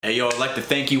Hey yo, I'd like to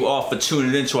thank you all for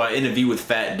tuning in to our interview with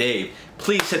Fat Dave.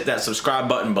 Please hit that subscribe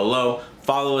button below.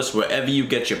 Follow us wherever you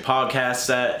get your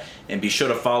podcasts at. And be sure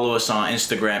to follow us on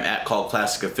Instagram at Cult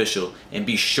Classic Official. And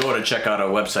be sure to check out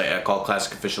our website at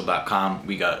cultclassicofficial.com.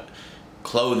 We got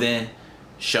clothing,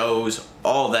 shows,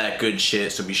 all that good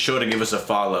shit. So be sure to give us a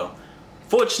follow.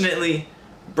 Fortunately,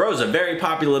 bro's a very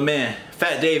popular man.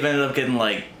 Fat Dave ended up getting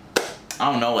like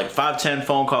 5-10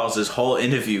 phone calls this whole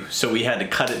interview. So we had to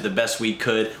cut it the best we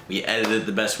could. We edited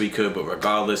the best we could, but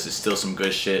regardless, it's still some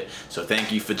good shit. So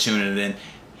thank you for tuning in.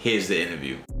 Here's the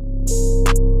interview.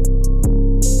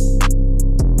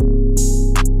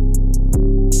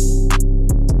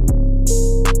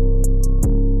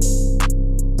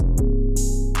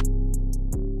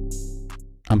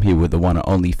 I'm here with the one and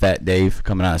only Fat Dave,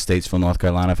 coming out of Statesville, North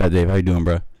Carolina. Fat Dave, how you doing,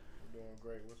 bro? Doing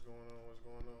great. What's going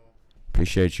on?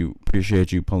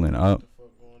 Appreciate you pulling up. What the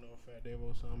fuck going on? Fat Dave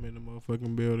Osama in the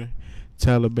motherfucking building.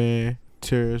 Taliban,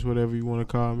 terrorist, whatever you want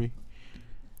to call me.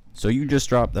 So you just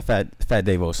dropped the Fat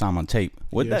Dave Osama tape.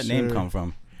 Where'd Yes, that name sir. come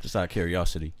from? Just out of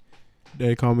curiosity.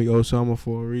 They call me Osama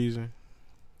for a reason.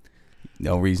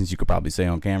 No reasons you could probably say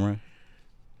on camera.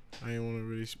 I ain't want to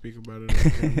really speak about it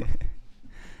on camera.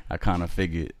 I kind of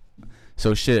figured.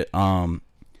 So shit.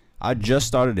 I just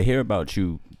started to hear about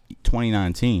you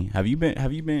 2019. Have you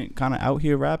been kind of out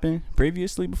here rapping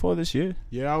previously before this year?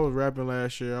 Yeah, I was rapping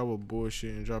last year. I was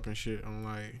bullshitting, dropping shit on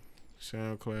like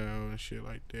SoundCloud and shit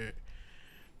like that.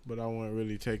 But I wasn't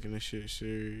really taking this shit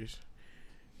serious.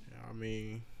 I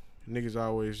mean, niggas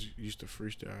always used to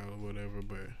freestyle or whatever,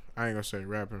 but I ain't gonna say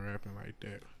rapping like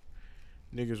that.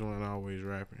 Niggas weren't always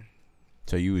rapping.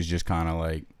 So you was just kind of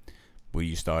like, when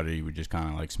you started, you were just kind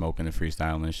of like smoking and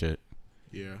freestyling and shit.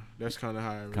 Yeah, that's kind of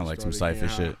how I really Kind of like some started cypher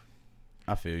getting shit.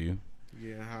 I feel you. high.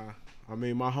 Yeah, high. I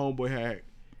mean, my homeboy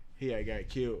had got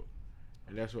killed,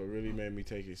 and that's what really made me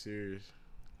take it serious.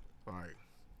 Like,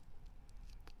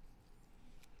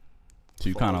 So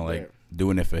you Fuck kind of like that.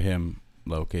 doing it for him,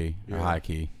 low key or Yeah. high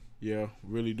key. yeah,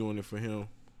 really doing it for him.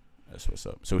 That's what's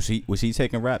up. So was he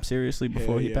taking rap seriously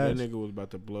before Hell he yeah, passed? that nigga was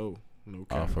about to blow. No Oh,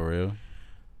 cap. for real?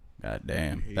 God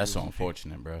damn. He That's so was-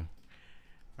 unfortunate, bro.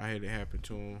 I had it happen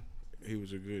to him. He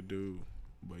was a good dude,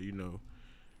 but you know,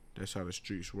 that's how the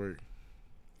streets work.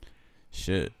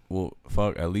 Shit. Well,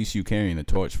 fuck. At least you carrying the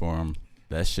torch for him.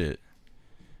 That shit.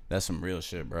 That's some real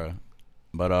shit, bro.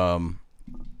 But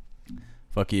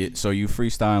fuck it. So you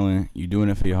freestyling. You doing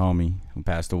it for your homie who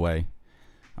passed away.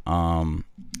 And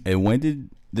when did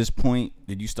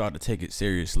you start to take it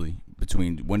seriously?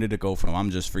 When did it go from I'm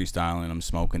just freestyling, I'm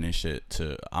smoking and shit,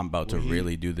 to I'm about to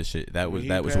really do the shit? That was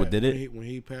what did it. When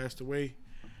he passed away,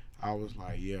 I was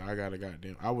like, yeah, I gotta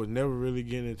goddamn. I was never really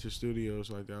getting into studios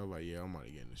like that. I was like, yeah, I'm about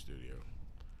to get in the studio.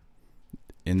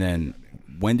 And then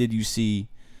when did you see,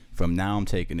 from now I'm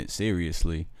taking it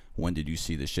seriously, when did you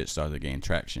see the shit start to gain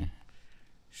traction?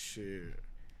 Shit,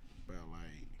 about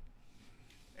like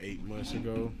 8 months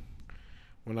ago,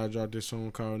 when I dropped this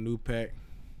song called New Pack.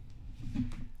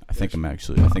 I think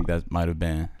that might have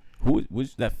been. Who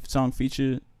was that song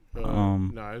featured?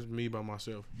 Nah, it's me by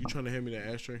myself. You trying to hand me that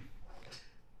ashtray?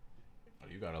 Oh,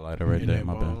 you got a lighter right And there, that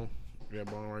my bad. bong, that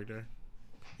bong right there.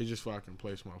 It's just so I can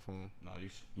place my phone. No, you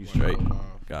Like, straight.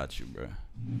 live. Got you, bro.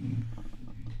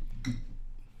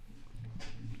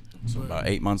 So about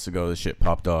 8 months ago, this shit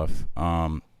popped off.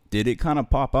 Did it kind of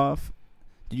pop off?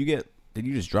 Did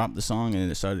you just drop the song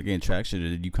and it started getting traction, or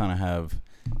did you kind of have?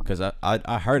 Because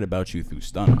I heard about you through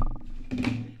Stunner.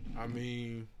 I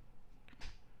mean,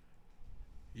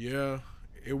 yeah,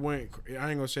 it went. I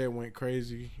ain't gonna say it went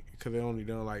crazy because they only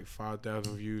done like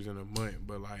 5,000 views in a month,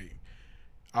 but like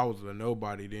I was a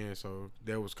nobody then, so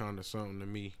that was kind of something to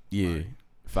me. Yeah. Like,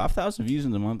 5,000 views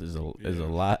in a month is a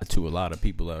lot to a lot of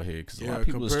people out here, because a lot of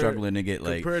people are struggling to get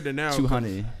like compared to now,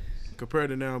 200. Compared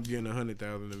to now, I'm getting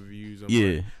 100,000 views. I'm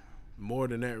Yeah. like, more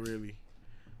than that really,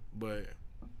 but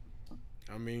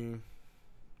I mean,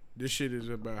 this shit is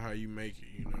about how you make it,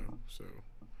 you know. So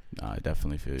Nah, I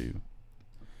definitely feel you.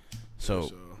 So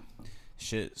that's,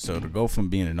 shit. So to go from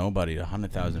being a nobody to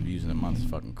 100,000 views in a month is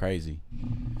fucking crazy.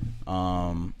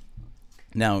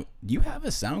 Now, do you have a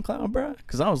SoundCloud, bro?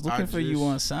 Because I was looking for you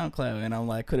on SoundCloud, and I'm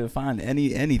like, couldn't find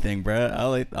anything, bro.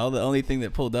 The only thing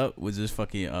that pulled up was this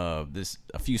fucking a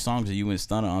few songs that you and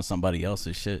Stunner on somebody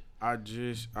else's shit. I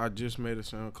just made a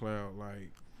SoundCloud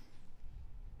like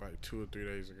 2 or 3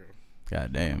 days ago.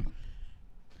 God damn.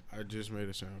 I just made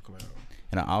a SoundCloud.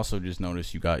 And I also just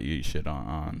noticed you got your shit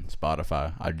on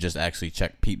Spotify. I just actually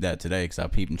peeped that today, because I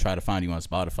peeped and tried to find you on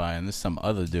Spotify, and this some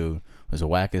other dude was a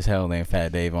whack as hell named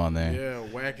Fat Dave on there. Yeah,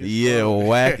 whack as Yeah, fuck.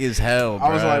 whack as hell, bro.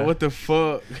 I was like, what the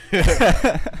fuck?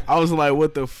 I was like,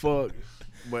 what the fuck?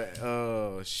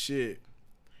 But shit.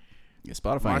 Yeah,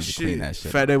 Spotify My needs to clean shit, that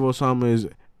shit. Fat Dave Osama is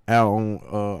out on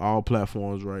all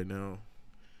platforms right now.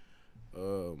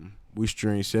 We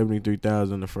streamed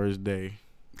 73,000 the first day,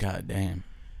 God damn.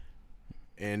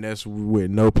 and that's with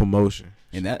no promotion.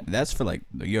 And that's for like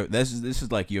this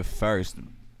is like your first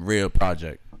real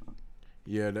project.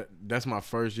 Yeah, that's my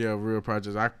first year of real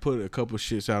projects. I put a couple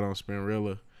shits out on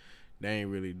Spinrilla. They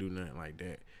ain't really do nothing like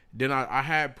that. Then I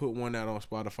had put one out on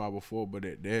Spotify before, but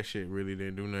that shit really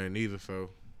didn't do nothing either.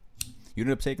 So You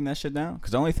ended up taking that shit down?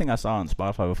 Because the only thing I saw on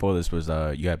Spotify before this was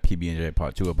you had PB&J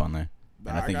Part 2 up on there.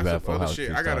 And I think you had Full House.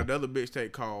 I got another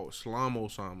mixtape called Slum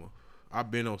Osama.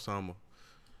 I've been Osama.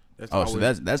 So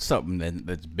that's something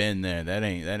that's been there. That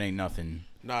ain't nothing.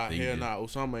 Nah, hell nah.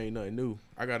 Osama ain't nothing new.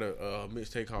 I got a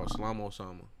mixtape called Slum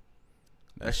Osama.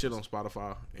 That shit on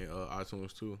Spotify and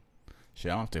iTunes too. Shit,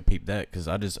 I don't have to peep that because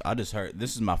I just heard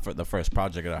this is the first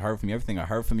project that I heard from you. Everything I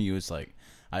heard from you is like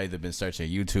I either been searching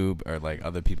YouTube or like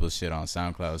other people's shit on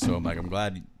SoundCloud. So I'm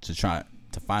glad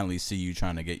to finally see you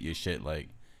trying to get your shit like,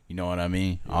 you know what I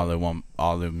mean? Yeah. all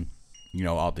them,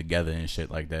 all together and shit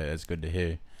like that. It's good to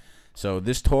hear. So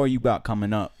this tour you got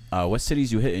coming up, what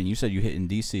cities you hitting? You said you hitting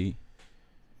DC.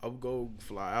 I'll go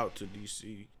fly out to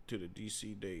DC to the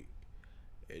DC date,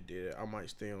 and then I might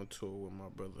stay on tour with my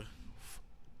brother.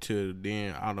 Till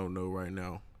then, I don't know right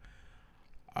now.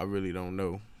 I really don't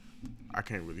know. I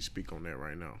can't really speak on that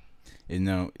right now.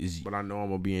 But I know I'm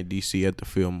gonna be in DC at the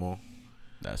Fillmore.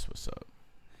 That's what's up.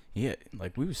 Yeah,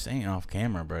 like we were saying off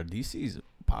camera, bro. DC's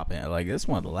popping. Like that's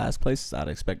one of the last places I'd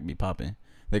expect to be popping.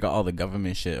 They got all the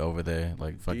government shit over there.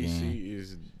 Like fucking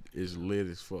DC is lit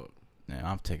as fuck. Man,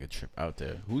 I'll take a trip out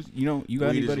there. You got Weed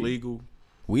anybody? Weed is legal.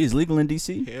 Weed is legal in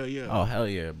DC? Hell yeah. Oh hell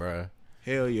yeah, bro.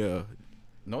 Hell yeah.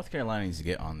 North Carolina needs to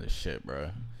get on this shit,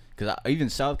 bro. Because even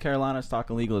South Carolina's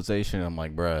talking legalization. I'm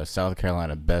like, bro, South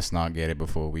Carolina best not get it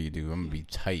before we do. I'm gonna be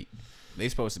tight. They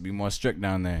supposed to be more strict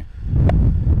down there.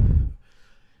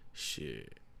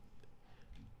 Shit.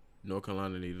 North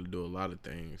Carolina need to do a lot of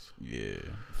things. Yeah,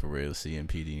 for real.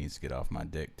 CMPD needs to get off my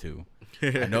dick too.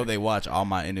 I know they watch all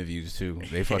my interviews too.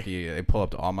 They they pull up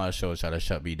to all my shows, try to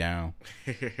shut me down.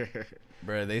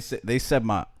 Bro, they said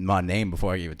my name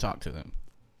before I even talked to them.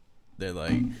 They're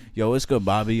like, "Yo, what's good,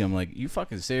 Bobby?" I'm like, "You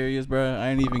fucking serious, bro? I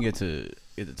ain't even get to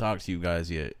talk to you guys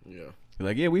yet." Yeah. They're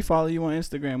like, "Yeah, we follow you on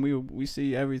Instagram. We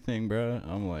see everything, bro."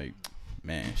 I'm like,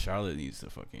 man, Charlotte needs to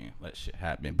fucking let shit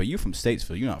happen. But you from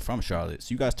Statesville. You're not from Charlotte.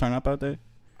 So you guys turn up out there?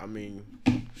 I mean,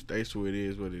 Statesville, it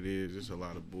is what it is. There's a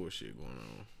lot of bullshit going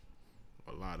on.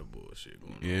 On right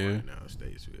now in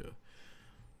Statesville.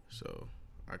 So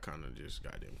I kind of just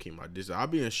goddamn keep my distance. I'll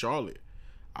be in Charlotte.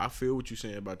 I feel what you're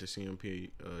saying about the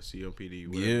CMPD,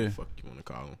 whatever the fuck you want to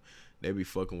call them. They be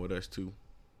fucking with us too.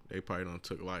 They probably done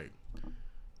took like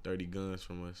 30 guns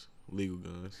from us, legal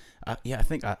guns. I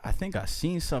think I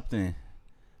seen something.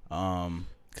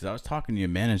 Because I was talking to your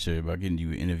manager about getting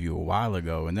you an interview a while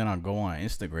ago, and then I go on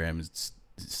Instagram.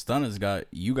 Stunner's got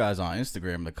you guys on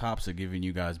Instagram. The cops are giving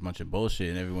you guys a bunch of bullshit,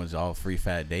 and everyone's all free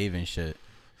Fat Dave and shit.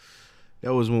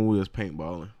 That was when we was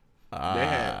paintballing.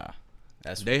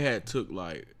 They had took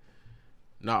like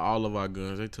not all of our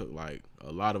guns. They took like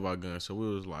a lot of our guns. So we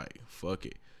was like, fuck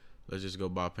it, let's just go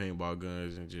buy paintball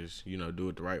guns and just do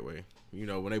it the right way.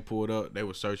 When they pulled up, they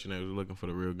were searching. They was looking for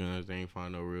the real guns. They ain't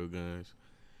find no real guns.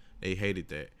 They hated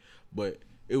that. But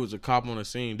it was a cop on the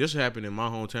scene. This happened in my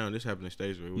hometown. This happened in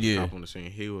Statesville. It was a cop on the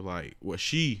scene. He was like,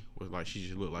 she was like, she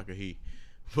just looked like a he.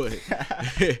 But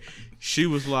she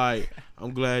was like,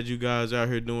 I'm glad you guys out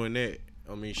here doing that.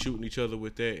 I mean, shooting each other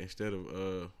with that instead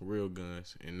of real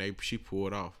guns. And she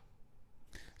pulled off.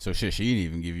 So shit, she didn't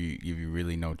even give you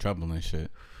really no trouble and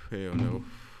shit. Hell no.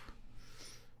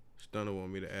 Stunner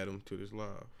want me to add him to this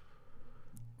live.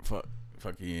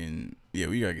 Fucking yeah,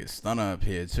 we gotta get Stunner up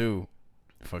here too.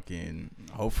 Fucking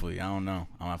hopefully, I don't know.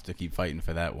 I'll have to keep fighting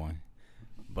for that one.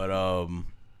 But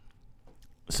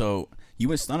so you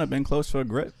and Stunner been close for a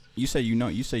grip? You say you know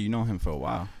him for a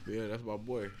while. Yeah, that's my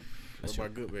boy. That's my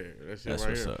good man. That's right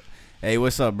what's here. Up. Hey,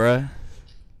 what's up, bruh?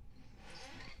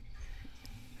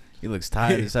 He looks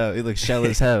tired as hell. He looks shell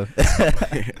as hell.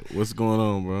 What's going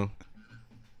on, bro?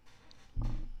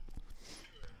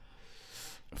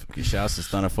 Shout out to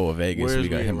Stunner for Vegas. We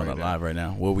got him on the live right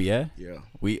now. Where we at? Yeah.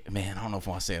 Man, I don't know if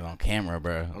I want to say it on camera,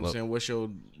 bro. I'm saying, what's the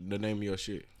name of your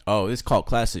shit? Oh, it's called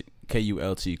Classic.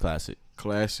 KULT Classic.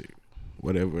 Classic.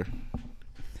 Whatever.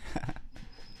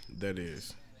 That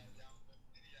is.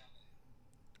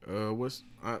 I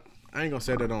ain't gonna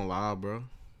say that on live, bro.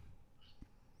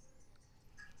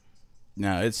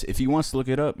 Now it's if he wants to look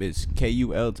it up, it's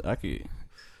KULT. KULT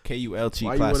Classic.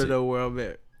 Why you wanna know where I'm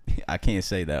at? I can't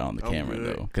say that on the I'm camera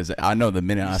good. though, because I know the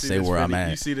minute I see say this where I'm fanny- at,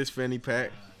 You see this fanny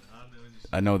pack?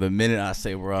 I know the minute I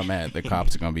say where I'm at, the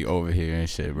cops are gonna be over here and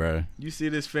shit, bro. You see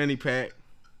this fanny pack?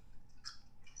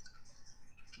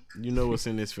 You know what's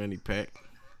in this fanny pack?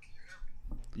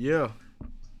 Yeah.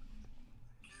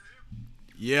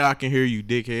 Yeah, I can hear you,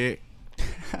 dickhead.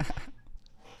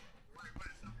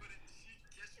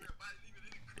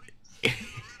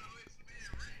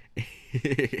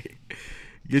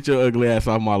 Get your ugly ass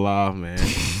off my live, man.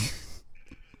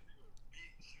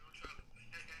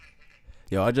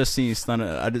 Yo, I just seen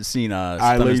Stunner. I just seen love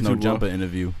Stunner's you No too, bro. Jumper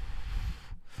interview.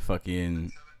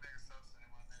 Fucking.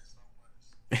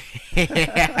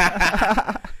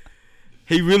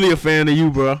 He really a fan of you,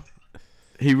 bro.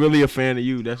 He really a fan of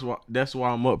you. That's why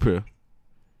I'm up here.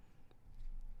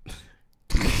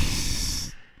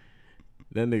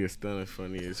 That nigga Stunner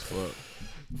funny as fuck.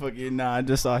 Fucking nah, I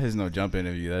just saw his No Jump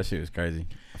interview. That shit was crazy.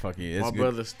 Fucking, it's My good.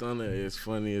 brother Stunner is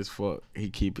funny as fuck. He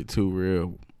keep it too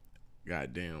real.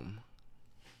 Goddamn.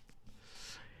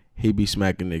 He be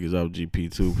smacking niggas off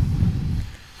GP too.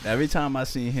 Every time I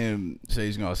see him say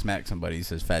he's gonna smack somebody, he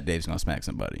says Fat Dave's gonna smack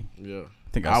somebody. Yeah. I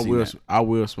think I I've seen will. that. I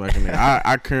will smack a nigga.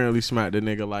 I currently smacked a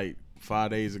nigga like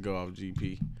 5 days ago off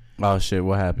GP. Oh shit,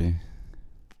 what happened?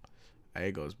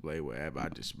 Hey, goes Blade with Ab. I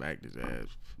just smacked his ass.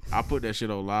 I put that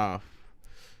shit on live.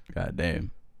 God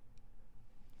damn.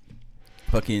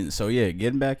 Fucking, so yeah,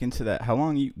 getting back into that. How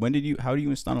do you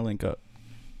and Stunner link up?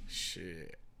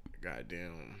 Shit.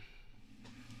 Goddamn.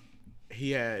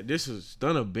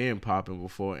 Stunner been popping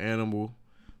before Animal,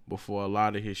 before a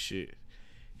lot of his shit.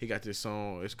 He got this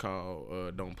song, it's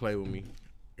called Don't Play With Me.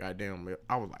 Goddamn,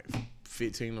 I was like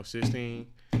 15 or 16.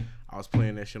 I was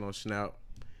playing that shit on Snap,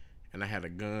 and I had a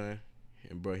gun,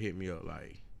 and bro hit me up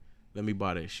like, let me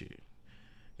buy that shit.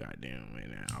 Goddamn,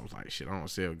 man. I was like, shit, I don't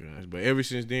sell guns. But ever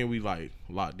since then, we like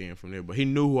locked in from there. But he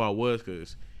knew who I was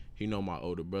because he know my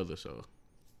older brother, so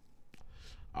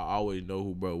I always know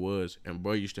who bro was. And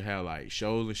bro used to have like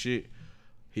shows and shit.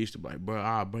 He used to be like, bro,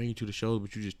 I'll bring you to the shows,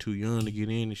 but you just too young to get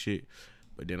in and shit.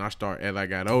 But then as I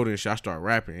got older and shit, I started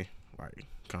rapping. Like,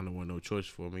 kind of wasn't no choice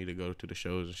for me to go to the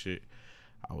shows and shit.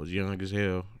 I was young as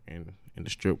hell and in the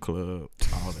strip club,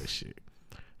 all that shit.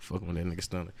 Fucking with that nigga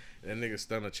Stunner. That nigga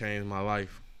Stunner changed my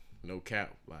life. No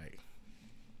cap. Like,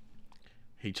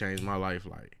 he changed my life.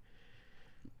 Like,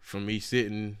 from me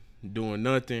sitting, doing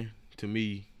nothing, to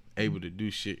me able to do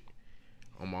shit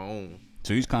on my own.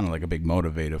 So he's kind of like a big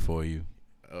motivator for you.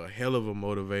 A hell of a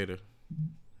motivator.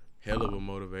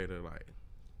 Like,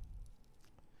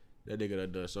 that nigga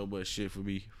that does so much shit for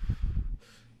me.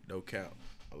 No cap.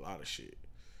 A lot of shit.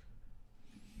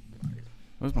 Like,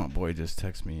 What's my boy just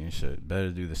text me and shit?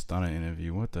 Better do the Stunner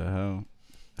interview. What the hell?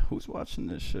 Who's watching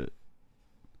this shit?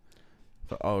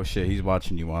 Oh shit, he's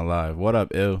watching you on live. What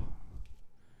up, ill?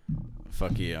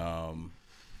 But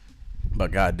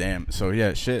goddamn. So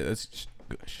yeah, shit.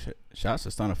 Shouts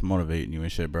to Stunner for motivating you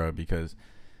and shit, bro. Because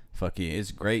fucking,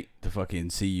 it's great to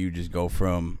fucking see you just go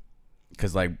from.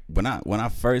 Cause like when I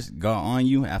first got on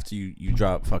you after you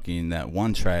dropped fucking that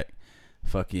one track,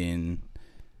 fucking.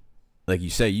 Like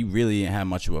you say, you really didn't have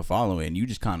much of a following. You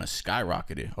just kind of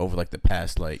skyrocketed over like the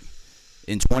past, like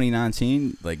in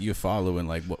 2019. Like you're following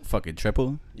like what, fucking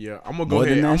triple. yeah, I'm gonna go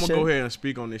ahead. And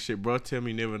speak on this shit, bro. Tell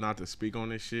me never not to speak on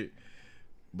this shit,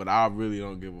 but I really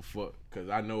don't give a fuck because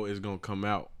I know it's gonna come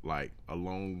out like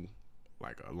along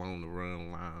the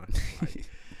run line. Like,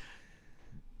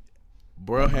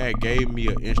 bro had gave me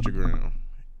an Instagram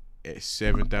at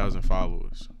 7,000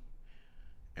 followers,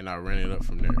 and I ran it up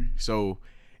from there. So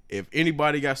if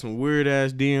anybody got some weird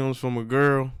ass DMs from a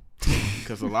girl,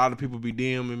 because a lot of people be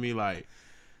DMing me like,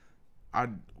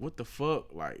 what the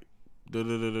fuck, like,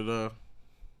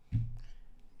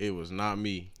 it was not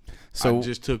me. So I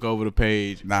just took over the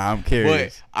page. Nah, I'm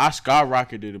curious. But I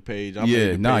skyrocketed the page. I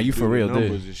made the page you for real,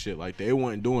 numbers dude. and shit like that. It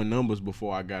wasn't doing numbers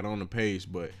before I got on the page,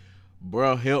 but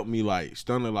bro helped me. Like,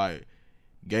 Stunner like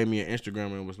gave me an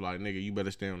Instagram and was like, nigga, you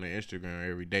better stay on that Instagram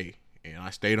every day. And I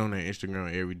stayed on that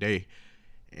Instagram every day.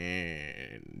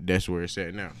 And that's where it's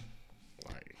at now.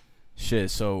 Like, shit.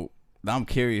 So I'm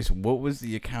curious. What was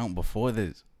the account before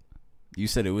this? You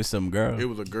said it was some girl. it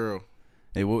was a girl.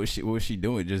 Hey, what was she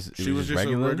doing? She was just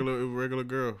regular? a regular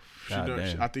girl.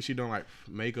 Damn. I think she done like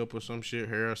makeup or some shit,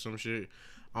 hair or some shit.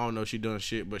 I don't know. She done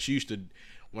shit, but she used to.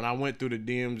 When I went through the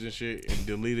DMs and shit and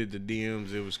deleted the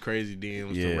DMs, it was crazy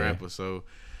DMs to rapper. So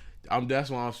that's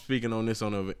why I'm speaking on this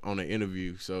on an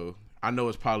interview. So I know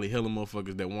it's probably hella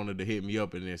motherfuckers that wanted to hit me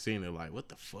up and then seen it like, what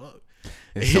the fuck?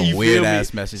 It's some You weird feel me?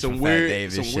 ass message from Fat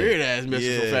Dave. Some weird ass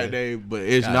message from Fat Dave, but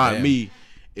it's not me.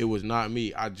 It was not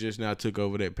me. I just now took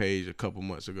over that page a couple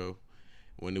months ago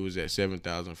when it was at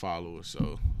 7,000 followers.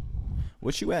 So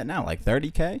What you at now? Like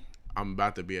 30K? I'm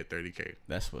about to be at 30K.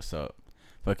 That's what's up.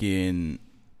 Fucking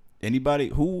anybody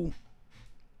who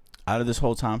out of this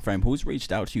whole time frame, who's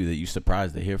reached out to you that you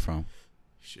surprised to hear from?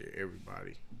 Shit,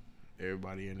 everybody.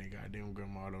 Everybody in their goddamn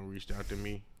grandma done reached out to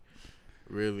me.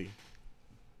 Really.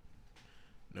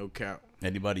 No cap.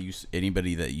 Anybody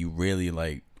that you really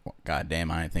like, goddamn,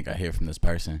 I didn't think I'd hear from this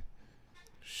person.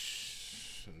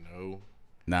 No.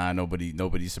 Nah,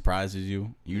 nobody surprises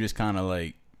you. You just kind of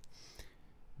like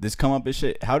this come up and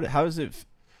shit. How does it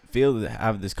feel to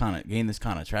have this kind of gain this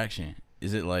kind of traction?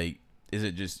 Is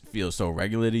it just feel so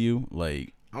regular to you?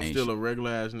 Like I'm still a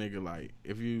regular ass nigga. Like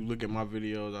if you look at my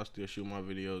videos, I still shoot my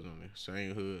videos on the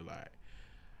same hood. Like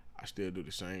I still do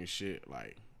the same shit.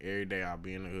 Like every day I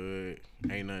be in the hood.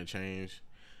 Ain't nothing changed.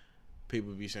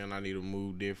 People be saying I need to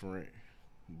move different,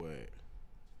 but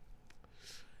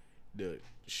the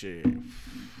shit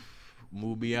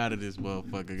move me out of this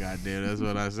motherfucker. Goddamn, that's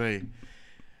what I say.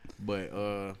 But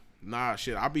nah,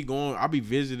 shit. I be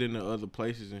visiting the other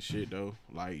places and shit though.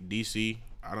 Like DC,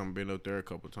 I done been up there a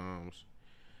couple times.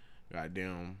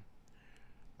 Goddamn,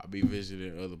 I be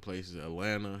visiting other places.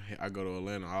 Atlanta, I go to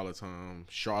Atlanta all the time.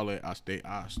 Charlotte, I stay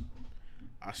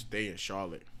in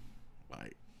Charlotte.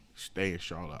 Like stay in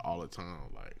Charlotte all the time.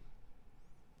 Like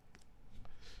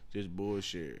just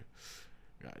bullshit.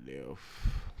 Goddamn.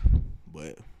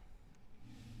 But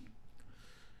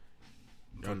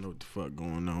y'all know what the fuck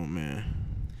going on, man.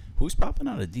 Who's popping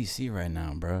out of DC right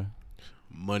now, bro?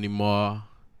 Money Mar.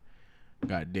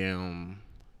 Goddamn.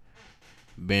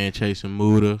 Band Chasing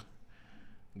Muda.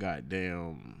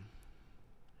 Goddamn.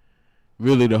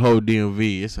 Really the whole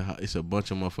DMV. It's a bunch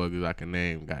of motherfuckers I can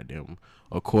name. Goddamn.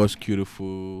 Of course, Cutie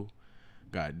Fool.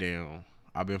 Goddamn.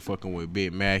 I've been fucking with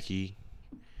Big Mackie.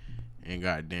 And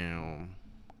goddamn.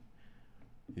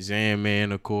 Zan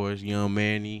Man, of course. Young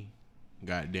Manny.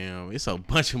 Goddamn. It's a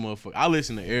bunch of motherfuckers. I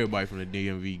listen to everybody from the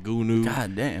DMV. Gunu.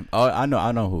 Goddamn. Oh, I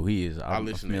know who he is. I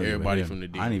listen to everybody from the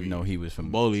DMV. I didn't even know he was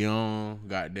from Boleon.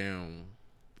 Goddamn.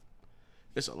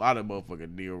 It's a lot of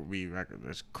motherfucking DMV records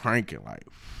that's cranking, like,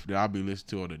 that I be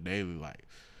listening to on the daily, like,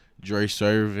 Dre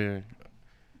Serving.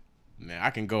 Man, I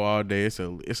can go all day. It's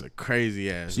a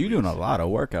crazy ass. So you doing a lot of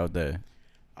work out there.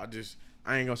 I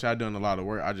ain't gonna say I done a lot of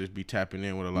work. I just be tapping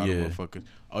in with a lot of motherfuckers.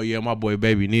 Oh yeah, my boy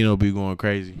Baby Nino be going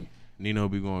crazy.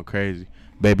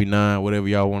 Baby 9, whatever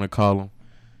y'all want to call him.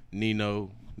 Nino,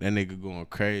 that nigga going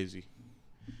crazy.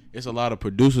 It's a lot of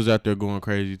producers out there going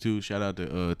crazy too. Shout out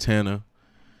to Tanner.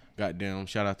 Goddamn,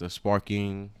 shout out to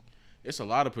Sparking. It's a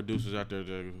lot of producers out there.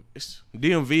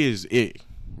 DMV is it.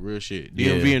 Real shit.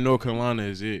 DMV in North Carolina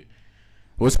is it.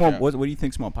 What do you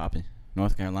think's more popping?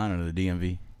 North Carolina or the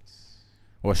DMV?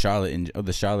 Or Charlotte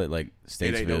the Charlotte like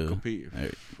Statesville? They don't compete.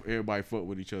 Everybody fuck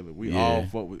with each other. We all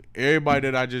fuck with everybody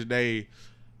that I just named.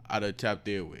 I done tapped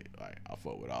in with. Like I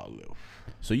fuck with all of them.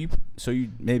 So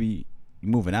you maybe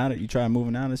moving out? You try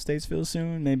moving out of Statesville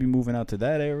soon? Maybe moving out to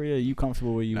that area? Are you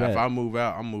comfortable where you at? If I move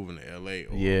out, I'm moving to LA.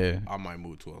 Or I might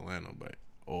move to Atlanta,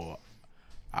 or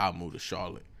I'll move to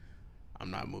Charlotte. I'm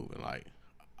not moving. Like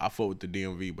I fuck with the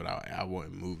DMV, but I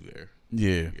wouldn't move there.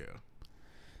 Yeah. Yeah.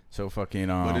 So fucking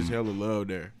but it's hella love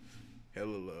there. Hella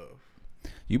love.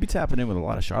 You be tapping in with a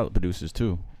lot of Charlotte producers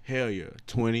too. Hell yeah.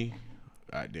 20.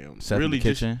 Goddamn. Seth really in the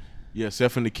kitchen.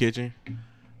 Seth in the kitchen.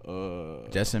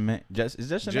 Jetson made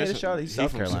in Charlotte? He's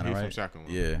South Carolina, right? From South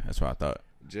Carolina. Yeah, that's what I thought.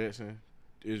 Jetson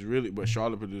is really, but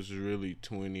Charlotte producers really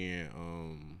 20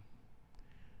 and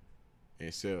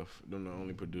Seth. They're the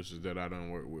only producers that I done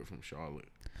work with from Charlotte.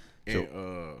 And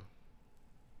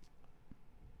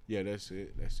yeah, that's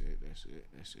it.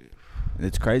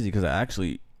 It's crazy because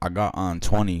I got on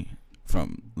 20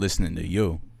 from listening to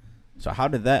you. So how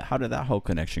did that whole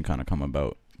connection kind of come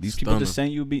about? These people just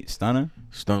saying you beat Stunner?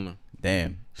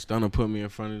 Damn. Stunner put me in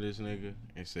front of this nigga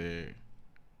and said,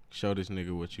 show this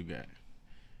nigga what you got.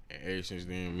 And ever since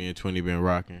then, me and 20 been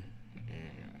rocking.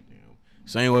 And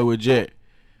same way with Jet.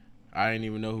 I didn't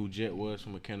even know who Jet was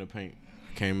from a can of paint.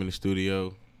 Came in the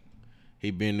studio.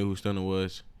 He been knew who Stunner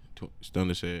was.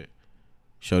 Stunner said,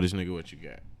 show this nigga what you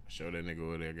got. Show that nigga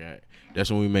what they got. That's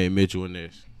when we made Mitchell and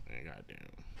this. And goddamn,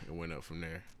 it went up from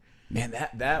there. Man,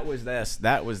 that was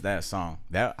that song.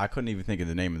 That I couldn't even think of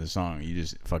the name of the song. You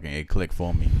just fucking it clicked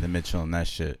for me. The Mitchell and that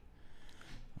shit.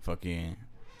 Fucking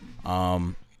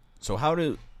so how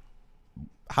do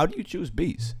you choose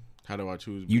beats? How do I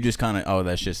choose beats? You just kinda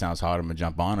that shit sounds hard, I'm gonna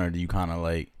jump on, or do you kinda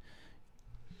like,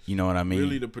 you know what I mean?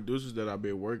 Really, the producers that I've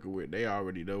been working with, they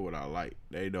already know what I like.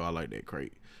 They know I like that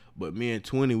crate. But me and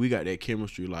 20, we got that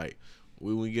chemistry. Like,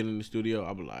 when we get in the studio,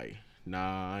 I be like,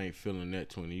 nah, I ain't feeling that,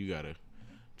 20. You got to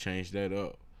change that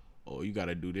up. Or you got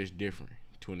to do this different.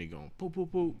 20 gon' poop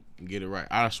poop poop and get it right.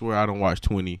 I swear I don't watch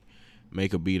 20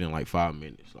 make a beat in like 5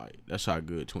 minutes. Like that's how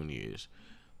good 20 is.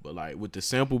 But like with the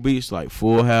sample beats like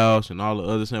Full House and all the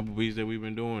other sample beats that we've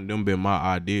been doing, them been my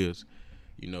ideas.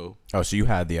 You know. Oh, so you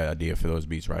had the idea for those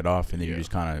beats right off, and then you just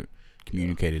kind of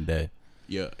communicated that.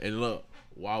 Yeah, and look,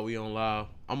 while we on live,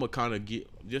 I'm gonna kind of get.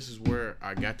 This is where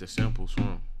I got the samples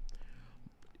from.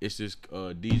 It's this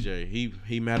DJ.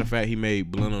 He matter of fact, he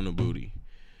made Blunt on the Booty.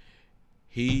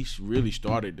 He really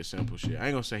started the sample shit. I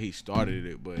ain't gonna say he started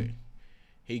it, but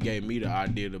he gave me the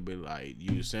idea to be like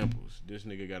use samples. This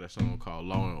nigga got a song called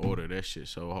Law and Order. That shit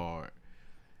so hard,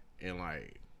 and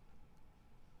like.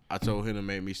 I told him to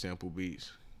make me sample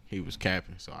beats. He was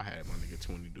capping, so I had my nigga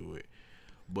 20 do it.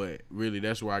 But really,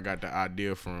 that's where I got the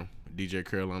idea from. DJ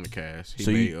Carolina Cass. He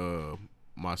made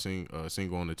my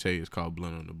single on the tape. It's called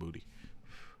Blunt on the Booty.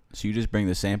 So you just bring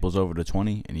the samples over to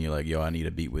 20, and you're like, yo, I need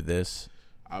a beat with this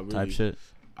type shit?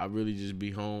 I really just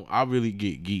be home. I really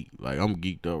get geeked. Like, I'm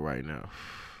geeked up right now.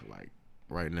 Like,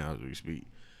 right now as we speak.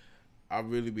 I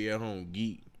really be at home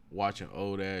geeked. Watching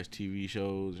old ass TV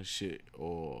shows and shit,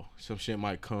 or some shit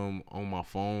might come on my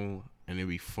phone and it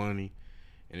be funny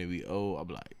and it be old. I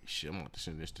be like, shit, I'm about to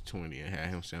send this to 20 and have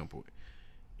him sample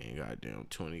it. And goddamn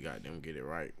 20, goddamn get it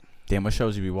right. Damn, what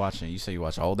shows you be watching? You say you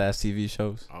watch old ass TV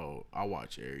shows? Oh, I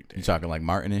watch everything. You talking like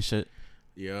Martin and shit?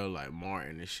 Yeah, like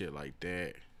Martin and shit like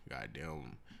that.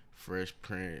 Goddamn Fresh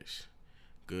Prince,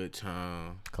 Good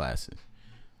Time, Classic.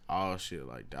 All shit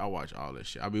like that. I watch all that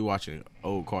shit. I be watching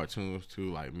old cartoons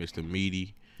too, like Mr.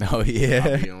 Meaty. Oh yeah,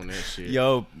 I be on that shit.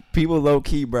 Yo, people low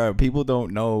key, bro. People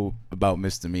don't know about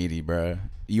Mr. Meaty, bro.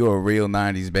 You a real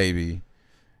 '90s baby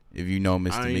if you know Mr.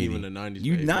 Meaty. I ain't even a '90s.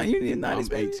 You baby. not you a '90s I'm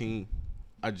baby? 18.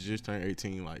 I just turned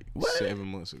 18 like What? 7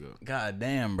 months ago. God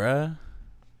damn, bro.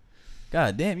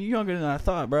 God damn, you younger than I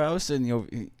thought, bro. I was sitting over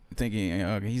thinking,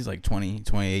 okay, he's like 20,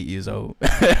 28 years old. Nah,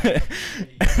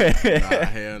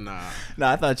 hell nah.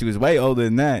 Nah, I thought you was way older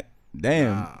than that.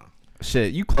 Damn. Nah.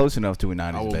 Shit, you close enough to a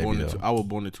 '90s baby, though. I was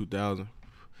born in 2000.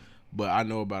 But I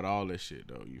know about all that shit,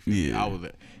 though. You feel me? Yeah. I was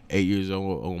 8 years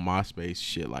old on MySpace,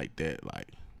 shit like that. Like,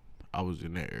 I was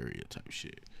in that area type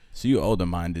shit. So you older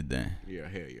minded then. Yeah,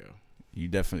 hell yeah. You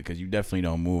definitely, because you definitely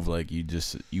don't move like you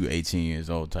 18 years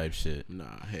old type shit.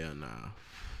 Nah, hell nah.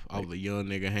 I was a young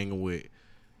nigga hanging with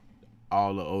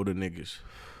all the older niggas.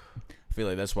 I feel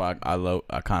like that's why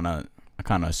I kind of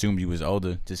assumed you was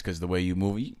older just because the way you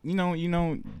move. You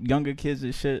know, younger kids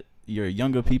and shit. You're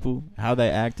younger people, how they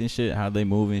act and shit, how they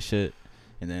move and shit.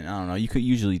 And then I don't know. You could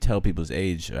usually tell people's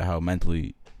age or how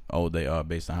mentally old they are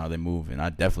based on how they move. And I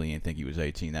definitely didn't think he was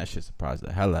 18. That shit surprised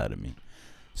the hell out of me.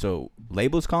 So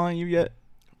labels calling you yet?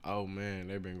 Oh man,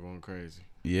 they been going crazy.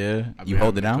 Yeah, you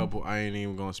hold it down. I ain't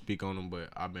even gonna speak on them, but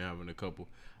I've been having a couple.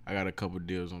 I got a couple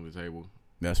deals on the table.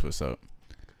 That's what's up.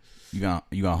 You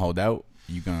gonna hold out?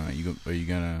 Are you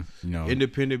gonna you know?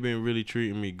 Independent been really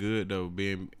treating me good though.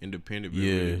 Being independent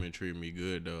really been treating me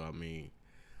good though. I mean,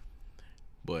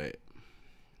 but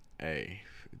hey,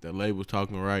 if the label's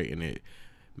talking right and it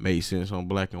made sense on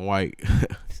black and white,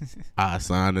 I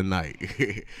sign tonight.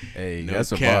 Hey, no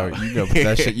that's cap. a bar. You gotta put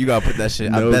that shit. You gotta put that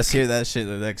shit. No let's hear that shit.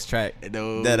 The next track.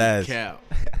 No That ass. cap.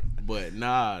 But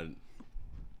nah,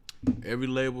 every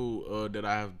label that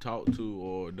I have talked to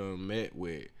or done met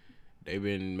with, they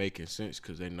been making sense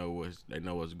because they know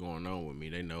what's going on with me.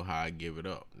 They know how I give it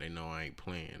up. They know I ain't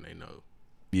playing. They know.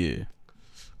 Yeah.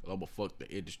 I'ma fuck the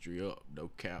industry up. No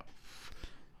cap.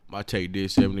 My take did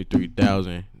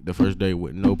 73,000 the first day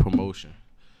with no promotion.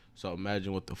 So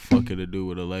imagine what the fuck it'll do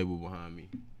with a label behind me.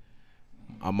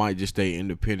 I might just stay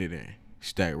independent and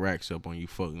stack racks up on you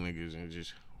fuck niggas and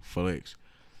just flex.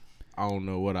 I don't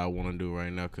know what I want to do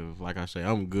right now because, like I say,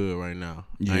 I'm good right now.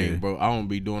 Yeah. I don't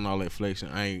be doing all that flexing.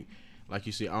 I ain't, like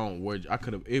you said, I don't wear. I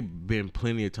could have. It been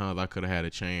plenty of times I could have had a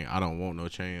chain. I don't want no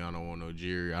chain. I don't want no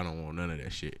jewelry. I don't want none of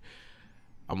that shit.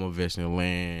 I'm investing in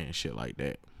land and shit like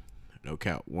that. No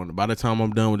cap. By the time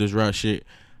I'm done with this rap shit,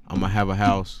 I'm gonna have a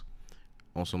house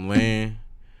on some land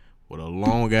with a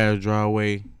long ass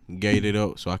driveway, gated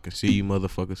up, so I can see you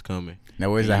motherfuckers coming.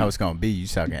 Now, where's that house gonna be? You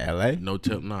talking LA?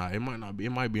 Nah, it might not be. It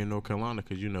might be in North Carolina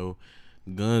because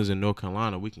guns in North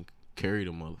Carolina, we can carry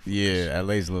them motherfuckers. Yeah,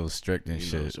 LA's a little strict and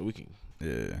shit. So we can.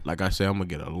 Yeah. Like I said, I'm gonna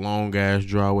get a long ass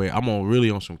driveway. I'm really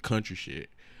on some country shit.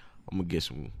 I'm gonna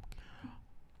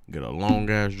get a long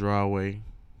ass driveway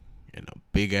and a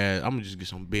big ass. I'm gonna just get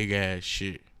some big ass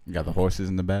shit. You got the horses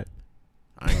in the back?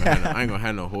 I ain't gonna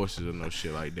have no horses or no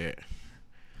shit like that.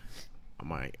 I'm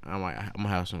gonna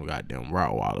have some goddamn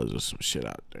Rottweilers or some shit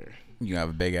out there. You have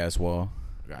a big ass wall.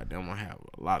 goddamn, I have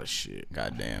a lot of shit.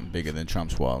 Goddamn, bigger than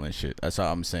Trump's wall and shit. That's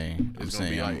all I'm saying. It's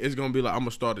gonna be like I'm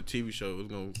gonna start a TV show. It's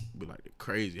gonna be like the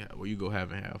crazy where you go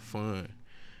have fun,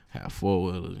 have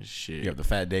 4-wheelers and shit. You have the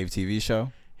Fat Dave TV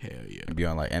show. Hell yeah. It'd be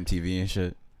on like MTV and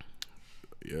shit.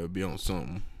 Yeah, it'll be on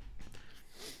something.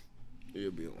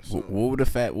 What would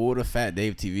the Fat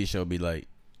Dave TV show be like?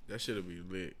 That shit'll be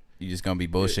lit. You just gonna be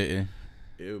bullshitting?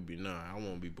 It would be I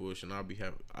won't be bullshitting. I'll be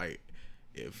having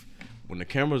when the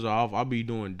cameras are off, I'll be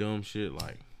doing dumb shit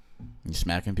like you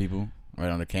smacking people right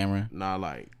on the camera. Nah,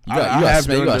 like you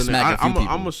gotta smack a few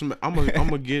people. I'm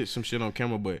gonna get some shit on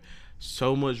camera, but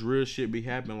so much real shit be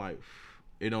happening like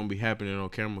it don't be happening on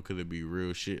camera because it be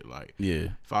real shit. Like yeah,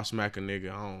 if I smack a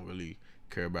nigga, I don't really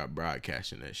care about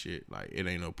broadcasting that shit. Like it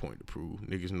ain't no point to prove.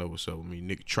 Niggas know what's up with me.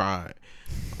 Nigga tried.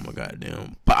 I'm a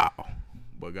goddamn bow.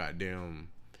 But goddamn,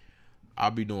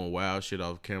 I'll be doing wild shit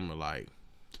off camera. Like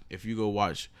if you go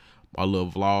watch my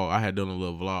little vlog, I had done a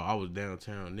little vlog. I was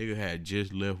downtown. Nigga had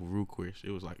just left with Ruquist.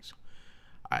 It was like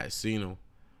I had seen him.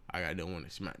 I didn't want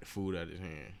to smack the food out of his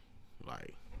hand.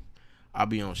 Like I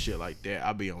be on shit like that.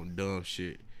 I be on dumb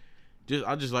shit.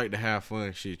 I just like to have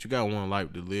fun shit. You got one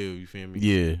life to live. You feel me?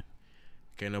 Yeah.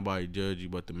 Can't nobody judge you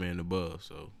but the man above.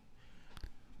 So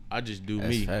I just do That's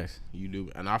me. facts. You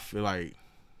do, and I feel like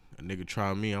a nigga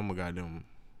try me, I'm gonna goddamn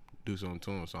do something to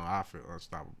him. So I feel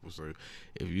unstoppable. So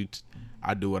if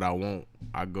I do what I want.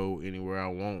 I go anywhere I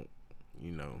want.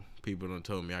 You know, people done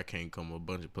told me I can't come a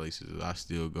bunch of places. I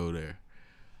still go there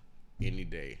any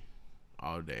day,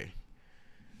 all day.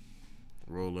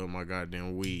 Roll up my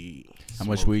goddamn weed. How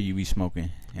much weed you be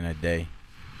smoking in a day?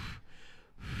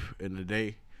 In a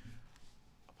day,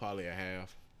 probably a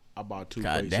half. I buy 2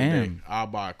 God quakes damn. a day. I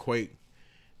buy a quake,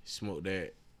 smoke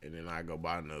that, and then I go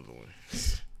buy another one.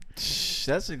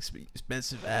 That's an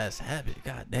expensive ass habit.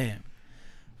 God damn.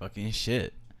 Fucking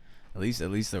shit. At least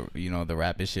the the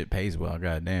rapid shit pays well.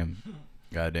 God damn.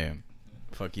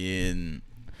 Fucking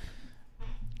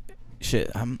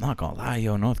shit. I'm not gonna lie,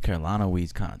 yo. North Carolina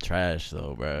weed's kind of trash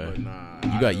though, bro. But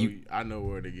nah, I know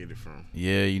where to get it from.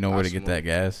 Yeah, you know where to get that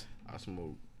gas. I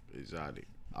smoke exotic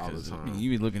all the time. You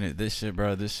be looking at this shit,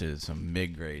 bro. This shit is some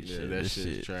mid grade Yeah, shit. that This shit's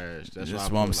shit trash. That's That's why what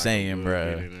I I'm put, like, saying, a little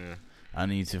bro. bit in there. I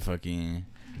need to fucking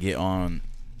get on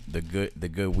the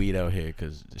good weed out here,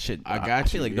 cause shit. I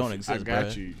feel like don't exist, I got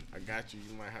bruh. you.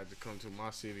 You might have to come to my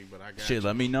city, but I got Shit, you.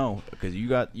 let me know, cause you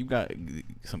got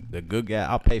the good gas.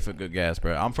 I'll pay for good gas,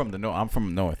 bro. I'm from the north.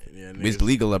 Yeah, It's niggas-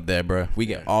 legal up there, bro. We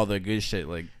get Yeah. all the good shit.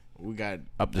 Like We got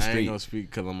up the I street. ain't gonna speak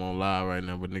because I'm on live right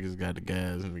now, but niggas got the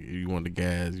gas, and you want the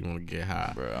gas, you want to get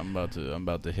high. bro, I'm about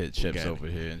to hit Chips got it. over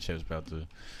here, and Chips about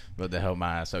to help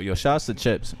my ass. So yo, shouts to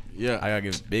Chips. Yeah, I gotta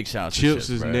give big shouts to Chips Chips,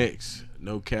 is bro. next.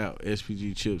 No cap.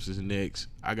 SPG Chips is next.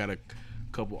 I got a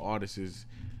couple artists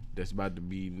that's about to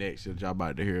be next that y'all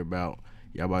about to hear about.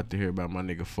 Y'all about to hear about my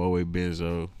nigga 4-Way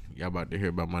Benzo. Y'all about to hear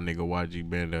about my nigga YG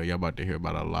Bando. Y'all about to hear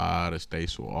about a lot of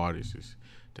Statesville artists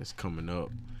that's coming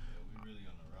up.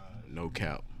 No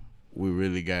cap. We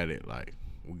really got it. Like,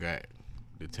 we got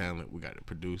the talent, we got the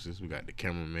producers, we got the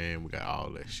cameraman, we got all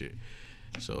that shit.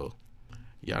 So,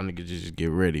 y'all niggas just get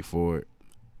ready for it.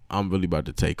 I'm really about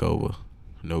to take over.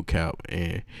 No cap.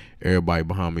 And everybody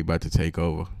behind me about to take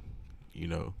over. You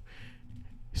know.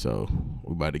 So,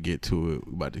 we about to get to it.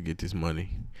 We about to get this money.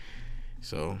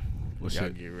 So, Well, y'all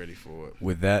shit. get ready for it.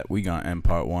 With that, we gonna end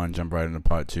part 1. Jump right into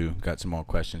part 2. Got some more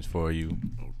questions for you.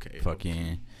 Okay.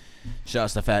 Fucking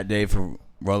shouts to Fat Dave for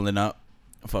rolling up.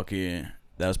 Fucking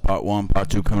that was part 1. Part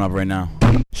 2 coming up right now.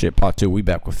 Shit, part 2. We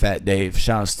back with Fat Dave.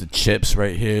 Shouts to Chips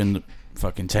right here in the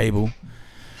fucking table.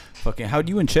 Fucking how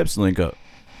do you and Chips link up?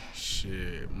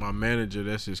 Shit. My manager,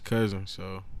 that's his cousin.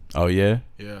 So, Oh yeah,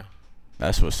 yeah.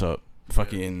 that's what's up.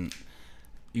 Fucking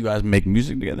you guys make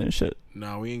music together and shit.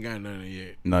 Nah, we ain't got nothing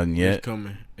yet. Nothing yet. It's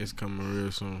coming. It's coming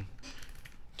real soon.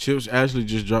 Chips actually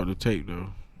just dropped the tape though.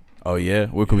 Oh yeah,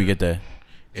 where can we get that?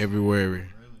 Everywhere.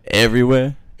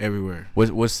 Everywhere. Everywhere.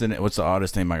 What's the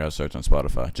artist name I gotta search on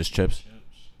Spotify? Just Chips.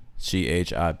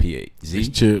 CHIPZ. It's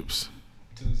Chips.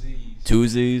 2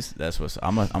 Z's. That's what's.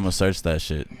 I'm gonna search that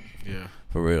shit Yeah.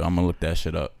 for real. I'm gonna look that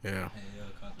shit up. Yeah.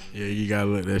 Yeah, you gotta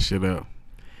look that shit up.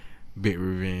 Bit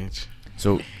Revenge.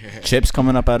 So Chips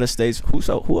coming up out of states.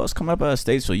 Who else coming up out of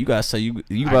states? So you guys say you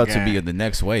about to be in the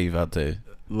next wave out there.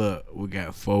 Look, we got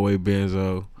 4-Way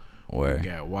Benzo. Where? We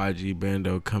got YG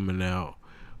Bando coming out.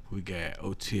 We got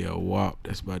OTL WAP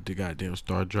that's about to goddamn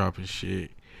start dropping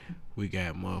shit. We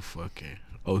got motherfucking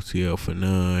OTL for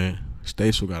none.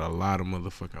 Statesville got a lot of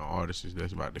motherfucking artists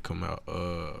that's about to come out.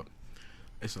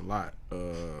 It's a lot.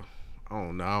 I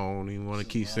don't know. I don't even want to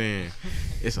keep saying.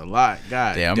 It's a lot.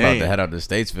 God damn, I'm about to head out to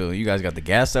Statesville. You guys got the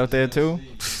gas out there too?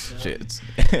 Shit.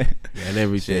 Got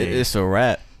everything. Shit, it's a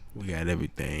wrap. We got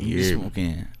everything. You be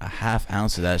smoking a half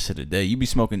ounce of that shit a day. You be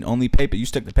smoking only paper. You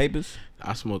stick to papers?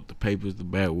 I smoke the papers, the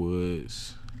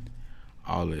backwoods,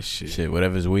 all that shit. Shit,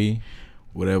 whatever's weed.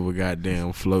 Whatever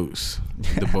goddamn floats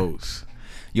the boats.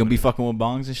 You don't be fucking with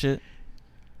bongs and shit?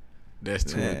 That's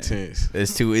too intense.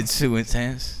 It's too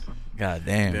intense. God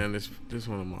damn. Damn, this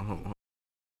one of my home.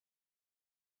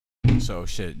 So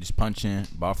shit, just punching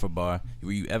bar for bar.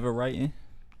 Were you ever writing?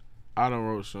 I done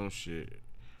wrote some shit,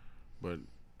 but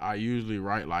I usually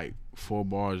write like 4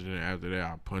 bars, and then after that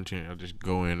I punch in. I just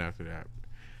go in after that.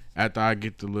 After I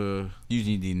get the little, You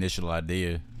need the initial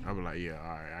idea. I be like, yeah, all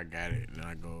right, I got it, and then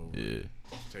I go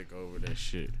take over that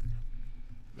shit.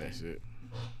 That's it.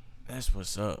 That's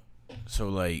what's up. So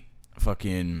like,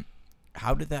 fucking,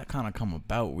 how did that kind of come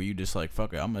about? Were you just like,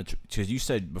 fuck it, I'm gonna? Because you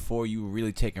said before you were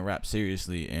really taking rap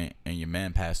seriously, and your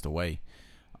man passed away.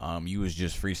 You was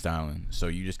just freestyling, so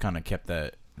you just kind of kept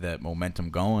that momentum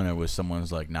going, or was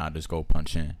someone's like, nah, just go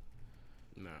punch in?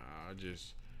 Nah, I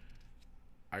just,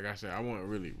 like I said, I wasn't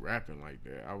really rapping like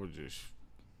that. I was just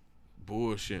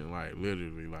bullshitting, like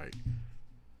literally, like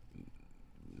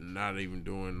not even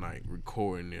doing like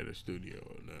recording near the studio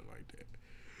or nothing like that.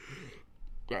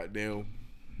 Goddamn.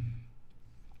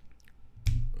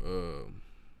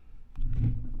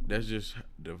 That's just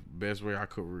the best way I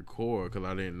could record, because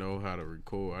I didn't know how to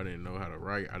record. I didn't know how to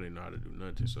write. I didn't know how to do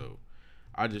nothing. So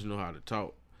I just know how to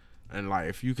talk. And like,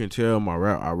 if you can tell my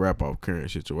rap, I rap off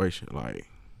current situation. Like,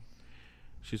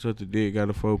 she sucked a dick, got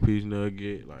a 4-piece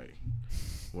nugget. Like,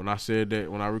 when I said that,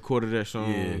 when I recorded that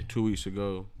song 2 weeks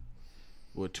ago,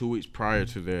 2 weeks prior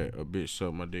to that, a bitch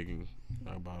sucked my dick and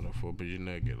I bought a 4-piece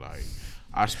nugget. Like,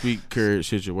 I speak current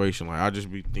situation. Like, I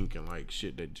just be thinking like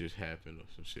shit that just happened or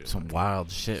some shit. Some like, wild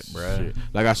shit, bruh. shit.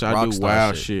 Like I said, I do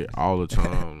wild shit all the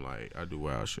time. Like, I do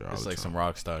wild shit all the time. It's like some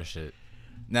rock star shit.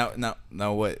 Now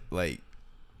what, like,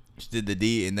 she did the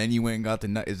D and then you went and got the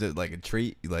nut? Is it like a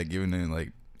treat? You like giving her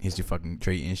like, here's your fucking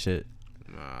treat and shit?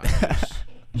 Nah,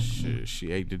 shit.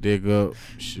 She ate the dick up.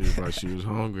 She was like, she was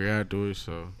hungry afterwards,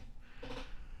 so.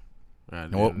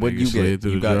 What you get?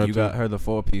 You got her the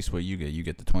 4-piece. What you get? You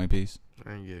get the 20-piece?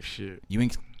 I ain't get shit. You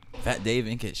ain't Fat Dave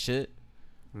ain't get shit.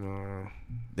 Nah.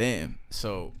 Damn.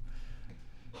 So,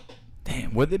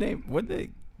 where did they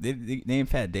name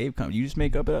Fat Dave come? You just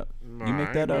make up? Nah, You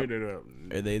make that up? Made it up.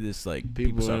 Or they just like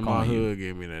People start in my calling hood you?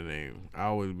 gave me that name. I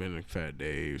always been a Fat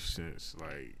Dave since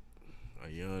like a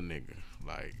young nigga,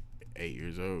 like 8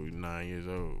 years old, 9 years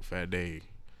old. Fat Dave.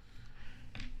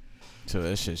 So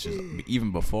that shit's just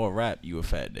even before rap, you were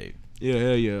Fat Dave. Yeah,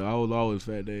 hell yeah. I was always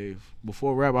Fat Dave.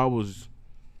 Before rap, I was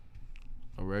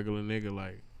a regular nigga.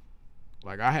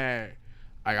 Like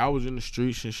I was in the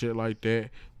streets and shit like that.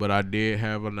 But I did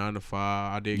have a 9 to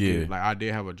 5. I did I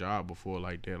did have a job before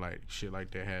like that. Like shit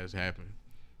like that has happened.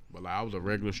 But like I was a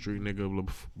regular street nigga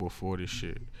before this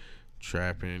shit,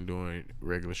 trapping, doing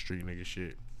regular street nigga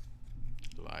shit.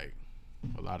 Like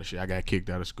a lot of shit. I got kicked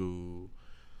out of school.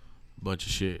 Bunch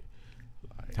of shit.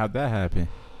 Like, How'd that happen?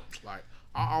 Like,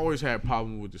 I always had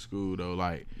problems with the school though.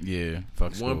 Like,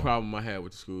 fuck school. One problem I had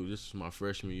with the school, this was my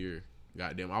freshman year.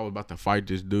 Goddamn, I was about to fight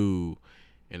this dude,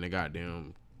 and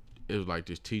it was like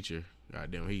this teacher.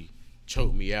 Goddamn, he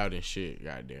choked me out and shit.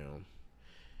 Goddamn,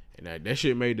 and that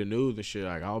shit made the news and shit.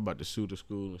 Like, I was about to sue the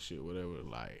school and shit, whatever.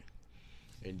 Like,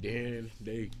 and then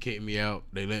they kicked me out.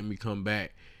 They let me come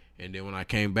back, and then when I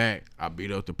came back, I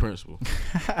beat up the principal.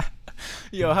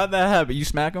 Yo, how'd that happen? You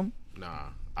smack him? Nah,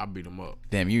 I beat him up.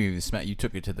 Damn, you even smack. You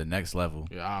took it to the next level.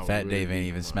 Yeah, Fat Dave ain't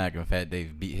even smacking. Fat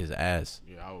Dave beat his ass.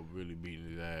 Yeah, I was really beating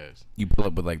his ass. You pull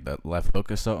up with like the left hook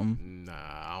or something? Nah,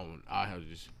 I was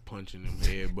just punching him,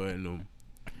 headbutting him,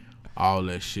 all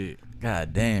that shit.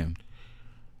 God damn.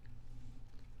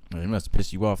 It must have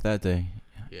pissed you off that day.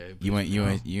 Yeah, you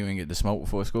ain't get to smoke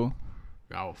before school?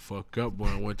 I was fucked up when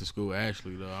I went to school.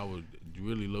 Actually, though, I was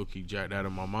really low key jacked out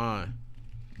of my mind.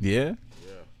 Yeah.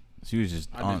 Yeah. She was just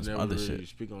I on just never other really shit.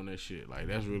 speak on that shit. Like,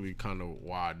 that's really kind of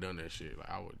why I done that shit. Like,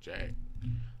 I was jacked.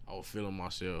 I was feeling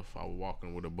myself. I was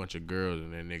walking with a bunch of girls,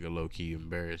 and that nigga low key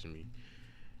embarrassed me.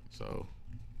 So.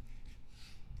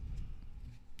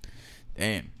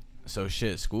 Damn. So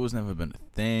shit, school's never been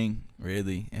a thing,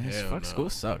 really. And fuck, no. school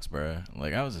sucks, bro.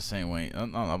 Like, I was the same way.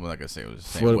 I'm not gonna say it was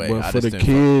the same way. But I for just the didn't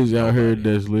kids fuck out with here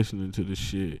nobody. that's listening to the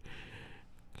shit,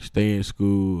 stay in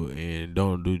school and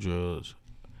don't do drugs.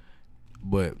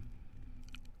 But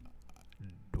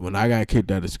when I got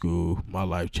kicked out of school, my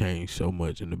life changed so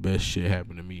much, and the best shit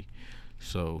happened to me.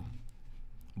 So,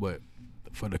 but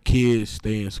for the kids,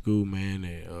 stay in school, man,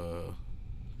 and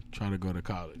try to go to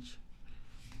college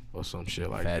or some shit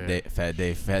like Fat that.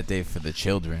 Fat Dave for the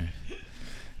children.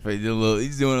 But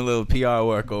he's doing a little PR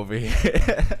work over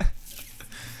here.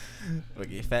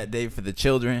 Okay, Fat Dave for the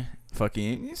children.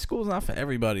 Fucking school's not for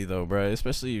everybody though, bro.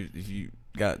 Especially if you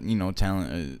got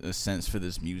talent, a sense for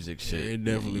this music shit. Yeah, it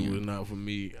definitely was not for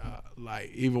me.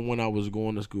 Like even when I was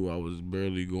going to school, I was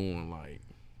barely going. Like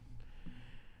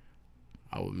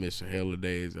I was missing hella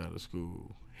days out of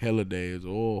school,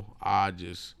 or I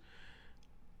just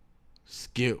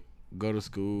skip, go to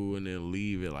school, and then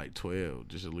leave at like 12.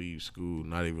 Just leave school,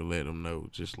 not even let them know.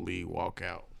 Just leave, walk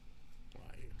out.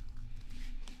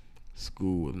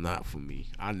 School was not for me.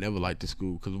 I never liked the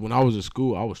school because when I was in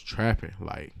school, I was trapping.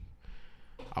 Like,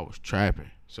 I was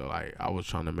trapping. So, like, I was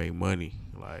trying to make money.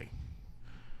 Like,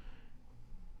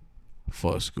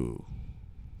 fuck school.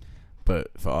 But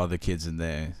for all the kids in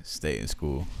there, stay in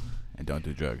school and don't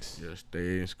do drugs. Yeah,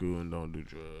 stay in school and don't do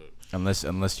drugs.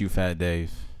 Unless you Fat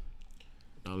Dave.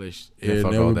 Unless Yeah,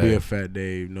 it'll fuck all never be that. a Fat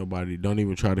Dave. Nobody, don't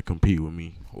even try to compete with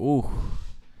me. Ooh.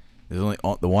 There's only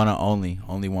the one and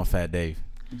only one Fat Dave.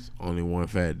 It's only one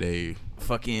Fat Dave.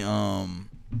 Fucking I'm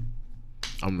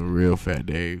the real Fat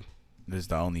Dave. This is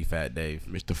the only Fat Dave.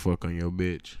 Mr. Fuck on your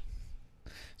bitch.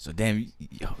 So damn,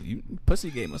 you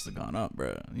pussy game must have gone up,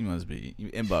 bro. Your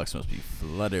inbox must be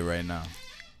flooded right now.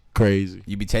 Crazy.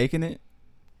 You be taking it?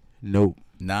 Nope.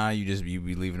 Nah, you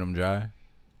be leaving them dry.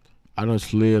 I done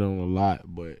slid on a lot,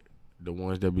 but the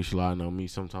ones that be sliding on me,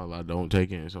 sometimes I don't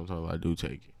take it, and sometimes I do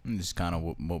take it. Just kind of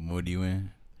what mood you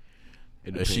in?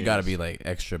 It She gotta depends. be like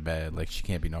extra bad. Like she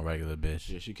can't be no regular bitch.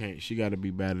 Yeah, she can't. She gotta be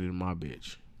better than my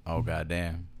bitch. Oh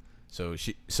goddamn. So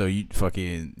you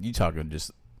talking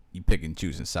just you pick and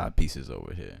choosing side pieces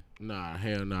over here. Nah,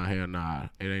 hell nah.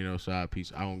 It ain't no side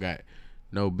piece. I don't got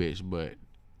no bitch, but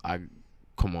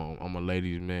come on, I'm a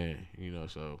ladies man,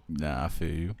 so Nah, I feel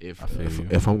you.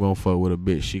 if I'm gonna fuck with a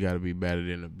bitch, she gotta be better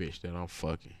than the bitch that I'm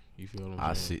fucking. You feel what I'm saying?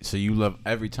 I see. So you love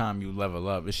every time you level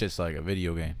up, it's just like a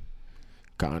video game.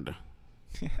 Kinda.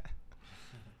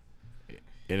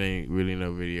 It ain't really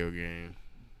no video game.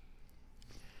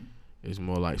 It's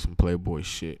more like some Playboy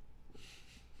shit.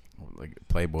 Like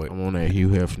Playboy. I'm on that Hugh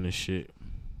Hefner shit.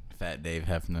 Fat Dave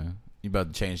Hefner. You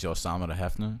about to change your Osama to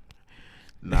Hefner?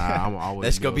 Nah, I'm always.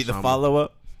 That's gonna be the follow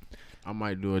up. I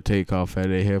might do a take off Fat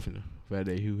Dave Hefner. Fat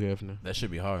Dave Hugh Hefner. That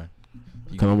should be hard.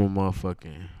 Cause I'm a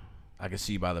motherfucking. I can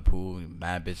see you by the pool,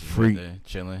 mad bitches Freak. right there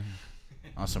chilling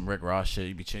on some Rick Ross shit.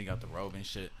 You be chilling, got the robe and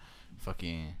shit.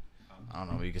 Fucking, I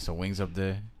don't know. You get some wings up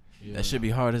there. Yeah. That should be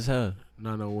hard as hell.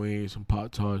 Not no wings, some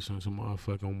Pop Tarts, and some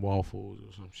motherfucking waffles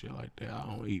or some shit like that. I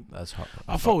don't eat. That's hard.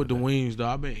 I fuck with the wings though.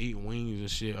 I've been eating wings and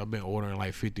shit. I've been ordering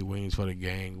like 50 wings for the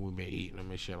gang. We've been eating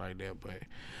them and shit like that. But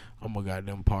I'm a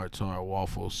goddamn Pop Tart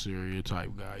waffle cereal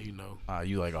type guy,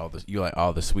 You like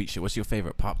all the sweet shit. What's your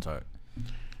favorite Pop Tart?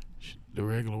 The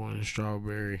regular one is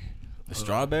strawberry. The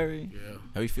strawberry? Yeah.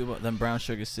 How you feel about them brown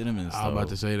sugar cinnamons? I was about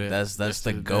to say that. That's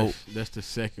the goat. That's the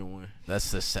second one. That's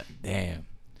the damn.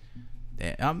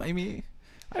 I mean,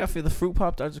 I feel the fruit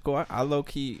Pop Tarts go. I low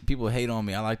key people hate on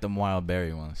me. I like them wild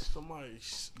berry ones.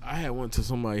 I had went to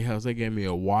somebody's house. They gave me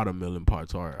a watermelon Pop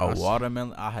Tart.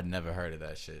 Watermelon? I had never heard of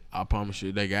that shit. I promise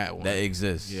you, they got one. That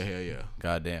exists. Yeah, hell yeah.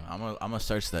 Goddamn, I'm gonna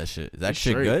search that shit. Is that It's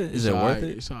shit straight. good? Is It's it worth alright.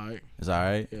 it? It's alright. It's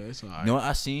alright. Yeah, it's alright. You know what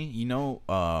I seen?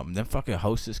 Them fucking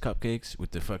Hostess cupcakes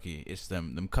with the fucking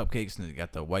them cupcakes and they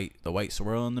got the white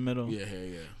swirl in the middle. Yeah, hell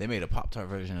yeah. They made a Pop Tart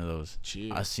version of those.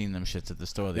 Chill. I seen them shits at the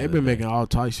store. They've been making all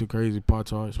types of crazy Pop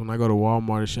Tarts. When I go to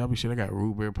Walmart and shop, shit, they got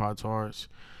root beer Pop Tarts,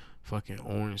 fucking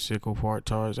orange sickle Pop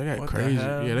Tarts. They got What the crazy.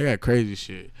 hell? Yeah, they got crazy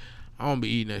shit. I don't be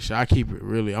eating that shit. I keep it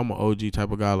really. I'm an OG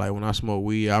type of guy. Like when I smoke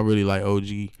weed, I really like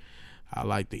OG. I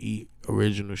like to eat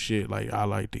original shit. Like I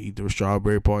like to eat the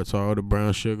strawberry Pop Tart or the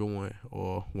brown sugar one.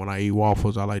 Or when I eat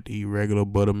waffles, I like to eat regular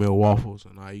buttermilk waffles.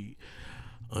 And I eat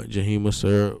Jahima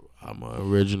syrup. I'm an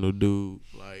original dude.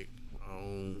 Like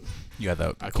You got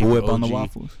the I Cool keep Whip it on the OG.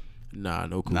 waffles? Nah,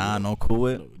 no Cool Nah, Whip. no Cool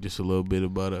Whip. No, just a little bit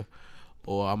of butter.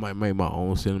 Or I might make my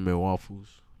own cinnamon waffles.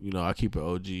 I keep it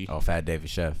OG. Oh, Fat David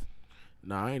Chef.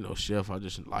 Nah, I ain't no chef. I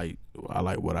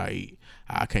like what I eat.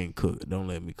 I can't cook. Don't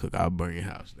let me cook. I'll burn your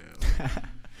house down.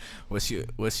 What's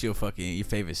your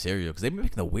favorite cereal? Because they be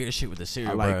making the weird shit with the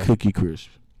cereal. I like bruh. Cookie Crisp.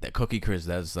 That Cookie Crisp.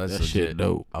 That's That legit. shit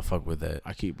dope. I fuck with that.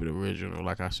 I keep it original.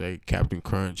 Like I say, Captain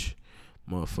Crunch,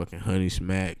 motherfucking Honey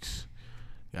Smacks,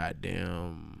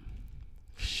 goddamn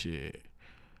shit.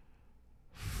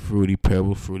 Fruity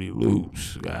Pebbles, Fruity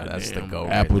Loops, Nah, that's the goddamn goat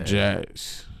right Apple there.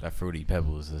 Jacks. That Fruity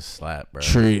Pebbles is a slap, bro.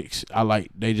 Tricks.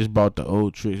 They just bought the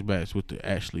old Tricks bags with the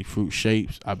actually fruit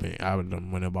shapes. I've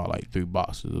done went and bought like 3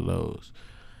 boxes of those.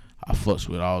 I fucks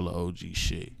with all the OG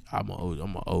shit. I'm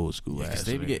an old school ass. Because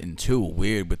they be nigga. getting too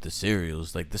weird with the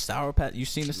cereals. Like the Sour Patch. You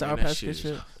seen the Sour that Patch shit Kid is-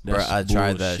 shit? that's Bro, I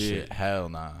tried that bullshit. shit. Hell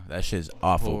nah. That shit's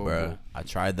awful, bro. Horrible. I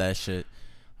tried that shit.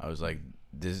 I was like,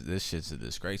 this shit's a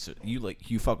disgrace.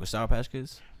 You fuck with Sour Patch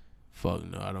Kids? Fuck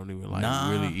no, I don't even like Nah.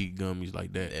 really eat gummies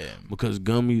like that. Damn. Because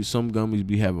some gummies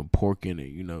be having pork in it,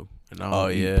 you know, and I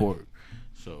don't eat pork,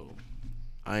 so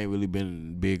I ain't really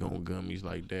been big on gummies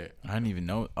like that. I didn't even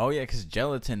know. Oh yeah, cause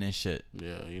gelatin and shit.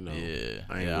 Yeah, you know. Yeah, I ain't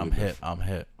yeah. really I'm been hip. I'm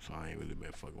hip. So I ain't really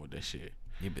been fucking with that shit.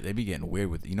 Yeah, but they be getting weird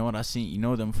with. You know what I seen? You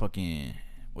know them fucking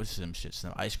what's them shit?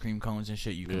 Some ice cream cones and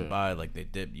shit. You can Yeah. buy like they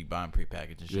dip. You buy them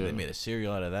prepackaged and shit. Yeah. They made a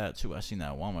cereal out of that too. I seen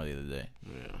that at Walmart the other day.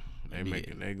 Yeah, Be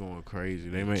they going crazy.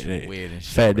 They Shit make weird and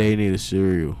shit. Fat bro. Day need a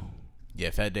cereal. Yeah,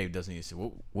 Fat Dave doesn't need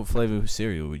to. What flavor of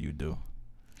cereal would you do?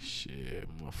 Shit,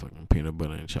 motherfucking peanut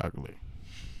butter and chocolate.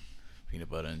 Peanut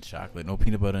butter and chocolate. No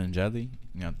peanut butter and jelly.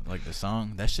 You know, like the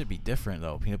song. That should be different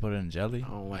though. Peanut butter and jelly. I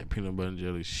don't like peanut butter and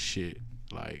jelly shit.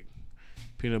 Like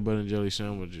peanut butter and jelly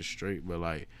sandwich is straight, but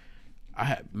like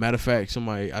matter of fact,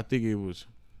 somebody I think it was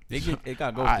It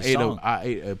got go with the song. I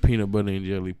ate a peanut butter and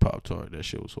jelly Pop Tart. That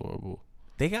shit was horrible.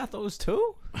 They got those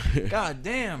too. God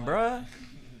damn, bruh.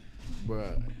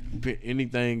 Bruh,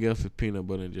 anything else with peanut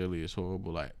butter and jelly is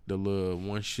horrible. Like the little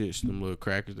one shits, them little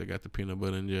crackers that got the peanut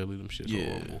butter and jelly, them shit's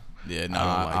horrible. Yeah, no,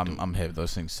 I don't like them. I'm heavy.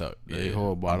 Those things suck. They Yeah,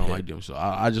 horrible. I I'm don't hip. like them. So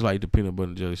I just like the peanut butter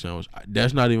and jelly sandwich.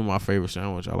 That's not even my favorite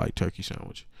sandwich. I like turkey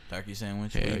sandwich. Turkey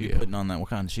sandwich. Hell What you yeah. putting on that? What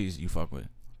kind of cheese you fuck with?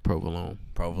 Provolone.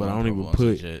 Provolone. But I don't even provolone's put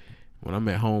legit. when I'm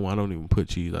at home. I don't even put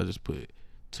cheese. I just put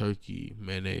turkey,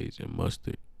 mayonnaise, and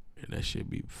mustard, and that shit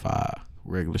be fire.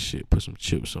 Regular shit. Put some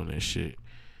chips on that shit.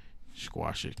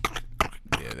 Squash it.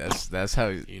 Yeah, that's how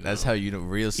you know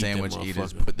real sandwich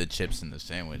eaters motherfucker. put the chips in the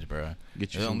sandwich, bro.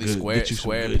 Get you There's some only good, square get you some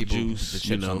square good people juice, with the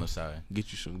you chips know. on the side.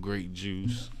 Get you some great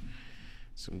juice.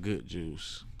 Some good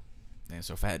juice. And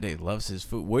so Fat Dave loves his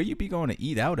food. Where you be going to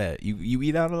eat out at? You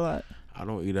eat out a lot? I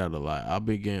don't eat out a lot. I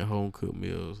be getting home cooked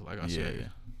meals, like I said. Yeah.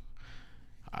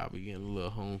 I be getting little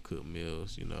home cooked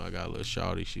meals. You know, I got a little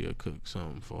shawty. She'll cook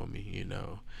something for me. You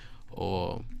know,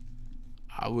 or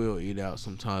I will eat out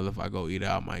sometimes. If I go eat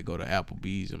out, I might go to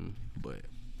Applebee's, but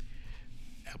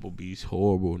Applebee's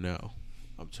horrible now.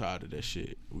 I'm tired of that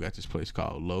shit. We got this place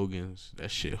called Logan's.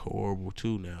 That shit horrible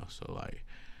too now. So like,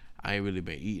 I ain't really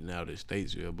been eating out in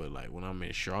Statesville, but like when I'm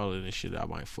in Charlotte and shit, I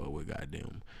might fuck with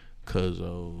goddamn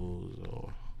Cuzzo's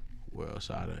or where else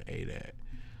I done ate at.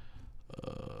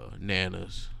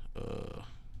 Nana's.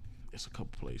 It's a couple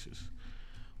places,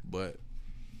 but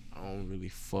I don't really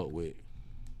fuck with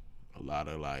a lot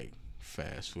of like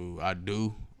fast food. I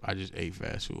just ate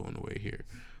fast food on the way here,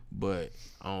 but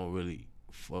I don't really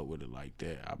fuck with it like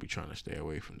that. I be trying to stay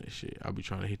away from this shit. I be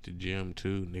trying to hit the gym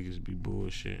too. Niggas be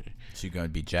bullshitting. So you gonna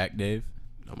be Jack Dave?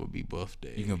 I'm gonna be Buff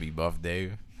Dave. You gonna be Buff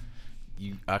Dave?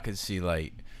 I could see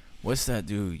like, what's that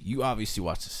dude? You obviously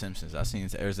watch The Simpsons. I seen.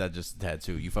 Or is that just a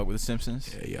tattoo? You fuck with The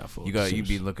Simpsons? Yeah, I fuck You with got you be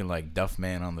Simpsons. looking like Duff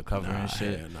Man on the cover Nah, and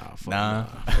shit. hell nah, fuck nah.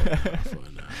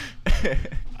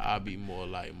 I be more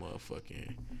like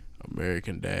motherfucking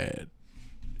American Dad.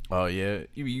 Oh yeah,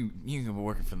 you ain't gonna be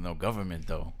working for no government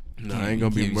though. No, You I ain't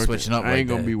gonna be can't working. switching up I like ain't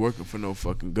gonna that. be working for no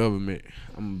fucking government.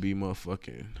 I'm gonna be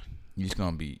motherfucking. You just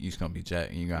gonna be Jack,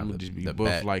 and you I'm got gonna the, just be the buff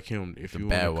bad, like him. If the you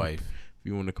bad wanna wife. If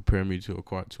you want to compare me to a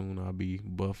cartoon, I'll be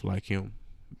buff like him.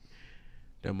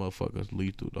 That motherfucker's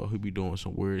lethal though. He be doing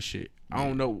some weird shit. I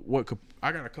don't know what.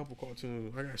 I got a couple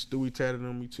cartoons. I got Stewie tatted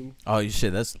on me too. Oh, you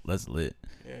shit, that's lit.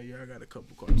 Yeah, I got a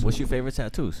couple cartoons. What's your favorite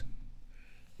tattoos?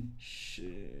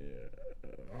 Shit,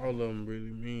 all of them really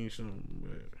mean something.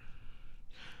 But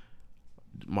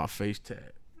my face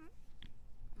tat.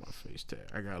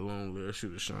 I got long little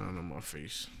shooter shine on my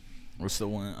face. What's the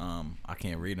one? I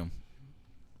can't read them.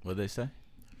 What they say?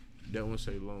 That one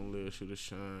say long live shooter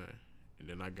shine, and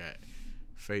then I got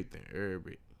faith in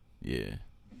Arabic. Yeah,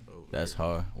 over that's there.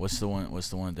 hard. What's the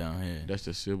one down here? That's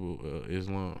the symbol of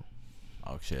Islam.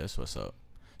 Oh shit, that's what's up.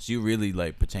 So you really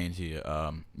like pertain to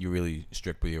your you really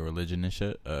strict with your religion and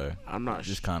shit? I'm not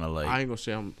Just kind of like I ain't gonna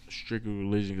say I'm strict with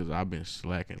religion because I've been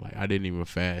slacking. Like I didn't even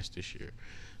fast this year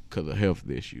because of health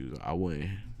issues. I wasn't,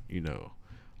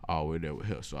 all the way there with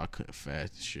health, so I couldn't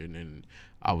fast this year. And then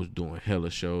I was doing hella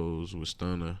shows with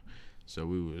Stunner, so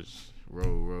we was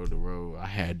road to road. I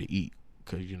had to eat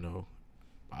because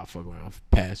I fuck around,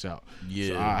 pass out.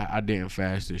 Yeah. So I didn't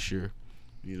fast this year,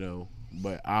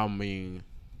 But I mean,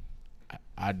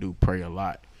 I do pray a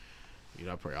lot.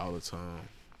 I pray all the time.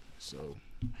 So,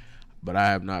 but I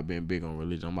have not been big on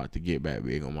religion. I'm about to get back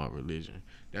big on my religion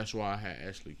That's why I had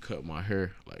actually cut my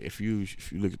hair. Like if you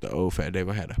look at the old Fat Dave,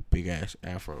 I had a big ass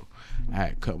afro. I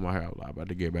had cut my hair. I was like, about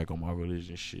to get back on my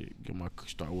religion shit.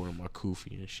 Start wearing my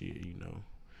kufi and shit. You know,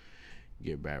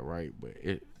 get back right. But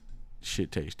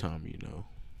shit takes time. You know,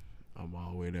 I'm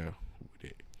all the way there with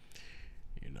it.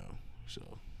 You know, so.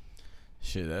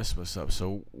 Shit, that's what's up.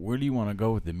 So where do you want to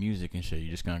go with the music and shit?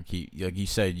 You just gonna keep, like you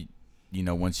said, you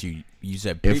know, once you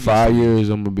said in 5 years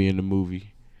I'm gonna be in the movie.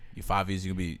 5 years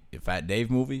you gonna be a Fat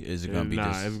Dave movie? Is it gonna be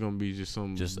it's gonna be just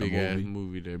some big ass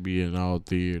movie that be in all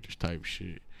theaters type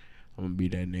shit. I'm gonna be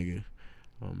that nigga.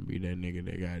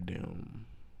 That goddamn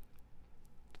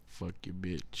fuck your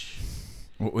bitch.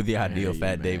 What would the ideal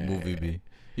Fat Dave movie be?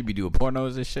 You be doing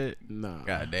pornos and shit? Nah.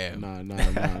 Goddamn.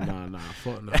 Nah.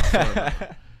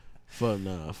 Fuck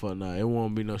nah. It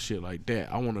won't be no shit like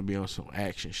that. I wanna be on some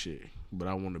action shit. But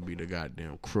I wanna be the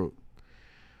goddamn crook.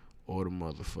 Or the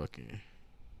motherfucking,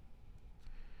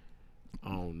 I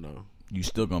don't know. You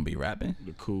still gonna be rapping?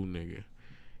 The cool nigga.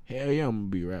 Hell yeah, I'm gonna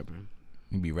be rapping.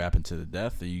 You be rapping to the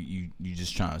death, or you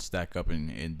just trying to stack up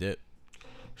and dip?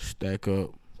 Stack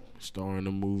up, star in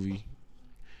a movie,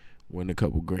 win a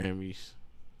couple Grammys,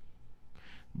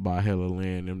 buy hella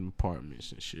land and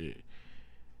apartments and shit,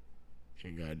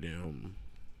 and goddamn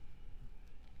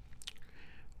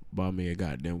buy me a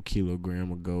goddamn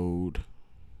kilogram of gold,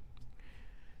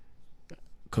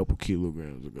 a couple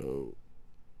kilograms of gold.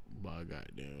 Buy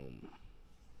goddamn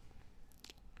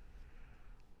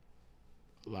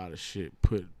a lot of shit.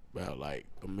 Put about like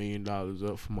 $1 million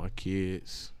up for my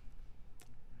kids.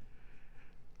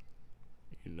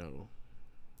 You know,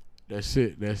 that's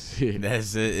it.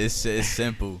 It's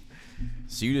simple.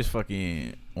 So you just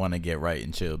fucking want to get right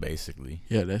and chill, basically.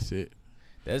 Yeah, that's it.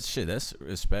 That's shit. That's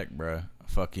respect, bruh.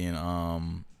 Fucking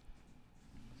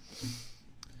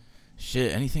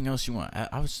shit. Anything else you want?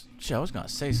 I was gonna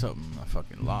say something. I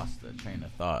fucking lost the train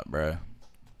of thought, bruh.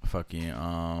 Fucking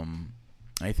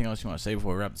anything else you want to say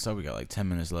before we wrap this up? We got like 10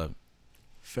 minutes left.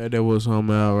 Fat That Was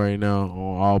Home out right now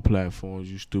on all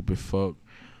platforms. You stupid fuck.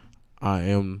 I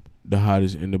am the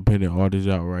hottest independent artist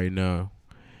out right now.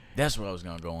 That's what I was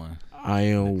gonna go on. I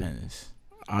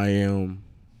am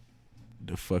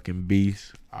the fucking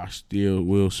beast. I still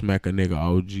will smack a nigga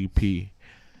OGP.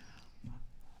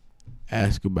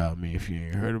 Ask about me if you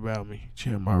ain't heard about me.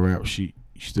 Check my rap sheet.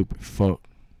 You stupid fuck.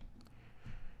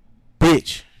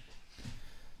 Bitch.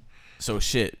 So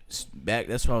shit, back.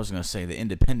 That's what I was gonna say. The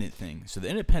independent thing. So the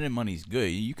independent money's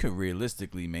good. You could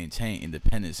realistically maintain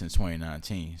independence in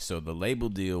 2019. So the label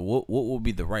deal. What will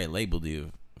be the right label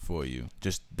deal for you?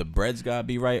 Just the breads gotta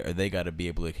be right, or they gotta be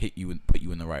able to hit you and put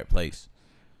you in the right place.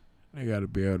 They gotta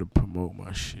be able to promote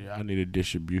my shit. I need a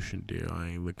distribution deal. I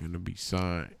ain't looking to be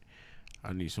signed.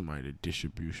 I need somebody to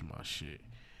distribute my shit.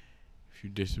 If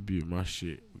you distribute my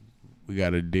shit, we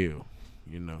got a deal.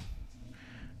 You know.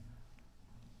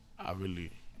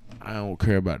 I don't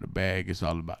care about the bag. It's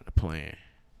all about the plan.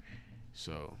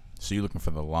 So you're looking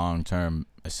for the long term.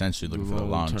 Essentially looking for the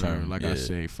long term. Like I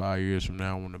say, 5 years from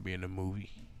now, I want to be in a movie.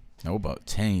 No, about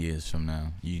 10 years from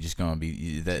now, you just gonna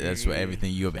be. That's what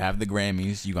everything you have the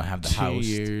Grammys. You gonna have the 10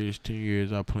 house. 10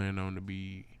 years. I plan on to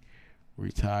be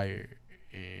retired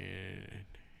and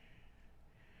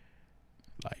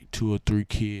like 2 or 3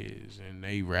 kids, and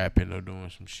they rapping or doing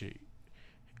some shit.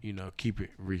 You know, keep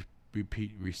it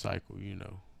repeat, recycle. You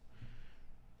know.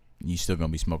 You still gonna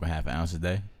be smoking half an ounce a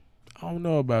day? I don't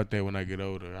know about that when I get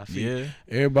older. I see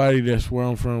everybody that's where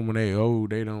I'm from when they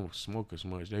old, they don't smoke as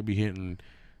much. They be hitting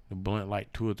the blunt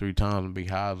like 2 or 3 times and be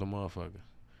high as a motherfucker.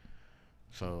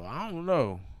 So I don't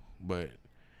know, but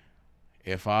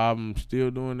if I'm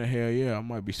still doing the hell yeah, I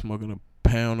might be smoking a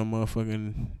pound of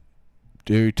motherfucking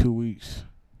every 2 weeks,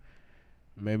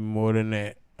 maybe more than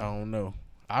that. I don't know.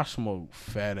 I smoke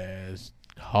fat ass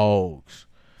hogs,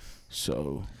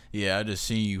 so yeah, I just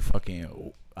seen you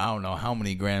fucking. I don't know how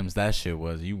many grams that shit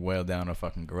was. You wailed down a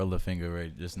fucking gorilla finger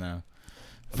right just now.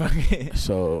 Fucking.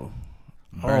 So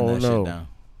burn that shit down.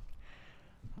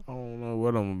 I don't know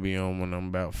what I'm gonna be on when I'm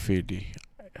about 50.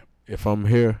 If I'm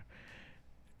here,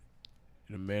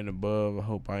 the man above, I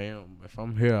hope I am. If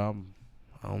I'm here, I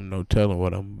don't know telling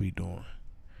what I'm gonna be doing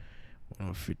when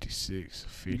I'm 56,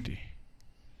 50.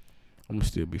 I'm gonna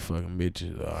still be fucking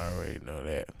bitches. I already know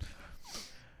that.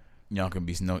 Y'all can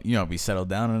be be settled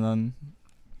down or nothing.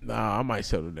 Nah, I might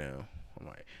settle down.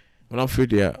 When I'm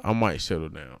 50, I might settle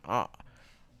down. I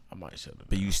might settle down.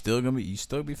 But you still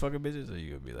be fucking bitches, or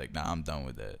you gonna be like, nah, I'm done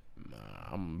with that. Nah,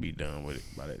 I'm gonna be done with it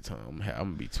by that time. I'm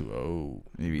gonna be too old.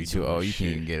 You be too old. You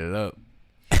can't even get it up.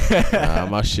 Nah,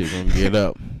 my shit gonna get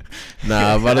up.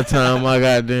 Nah, by the time I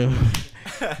got them,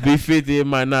 B50, it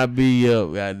might not be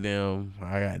up. Goddamn,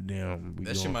 we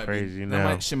That shit going might crazy be,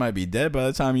 now. Shit might be dead by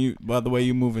the time by the way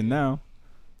you moving now.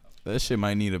 That shit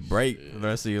might need a break for the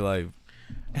rest of your life.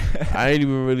 I ain't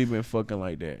even really been fucking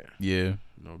like that. Yeah.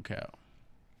 No cap.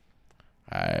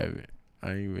 I haven't.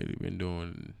 I ain't really been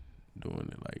doing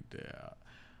it like that.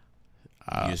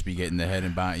 You just be getting the head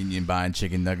and buying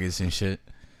chicken nuggets and shit.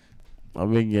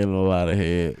 I've been getting a lot of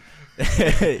head.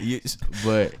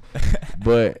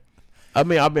 but I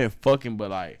mean, I've been fucking, but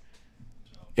like,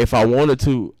 if I wanted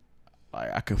to,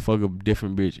 like, I could fuck a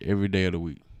different bitch every day of the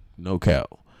week. No cap.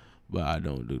 But I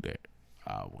don't do that.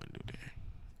 I wouldn't do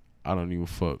that. I don't even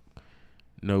fuck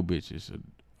no bitches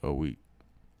a week.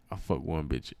 I fuck one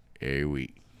bitch every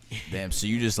week. Damn, so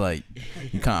you just like,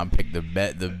 you kind of pick the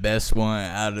best one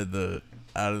out of the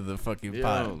fucking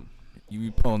pot. You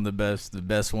be pulling the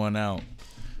best one out.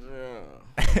 Yeah.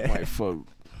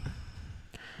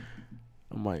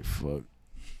 I might fuck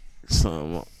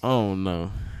some. I don't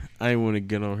know. I ain't want to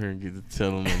get on here and get to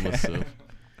telling on myself.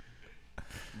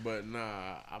 But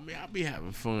nah, I mean, I be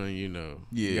having fun, you know.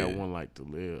 Yeah. You got one life to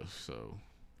live, so.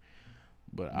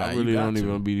 But Nah, I you really got don't to.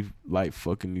 even be like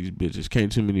fucking these bitches.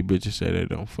 Can't too many bitches say they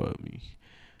don't fuck me.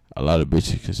 A lot of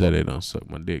bitches can say they don't suck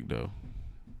my dick though.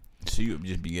 So you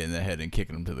just be getting ahead and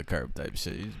kicking them to the curb type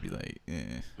shit. You just be like, Nah.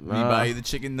 we buy you the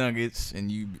chicken nuggets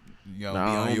and you know, be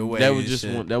on your way. That was and just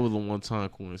shit. that was a one time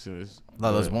coincidence.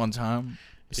 That was one time.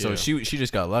 So Yeah. she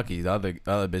just got lucky. The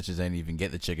other bitches ain't even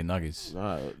get the chicken nuggets.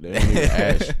 Nah, they don't even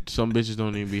ask. Some bitches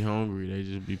don't even be hungry. They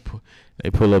just they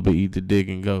pull up and eat the dick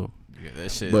and go. Yeah,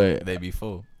 that shit. But- they be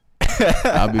full.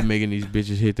 I be making these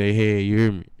bitches hit their head. You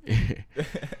hear me?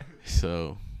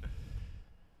 So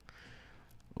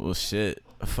Well, shit.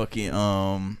 Fucking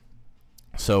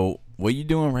So what you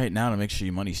doing right now to make sure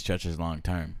your money stretches long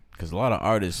term? Because a lot of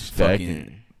artists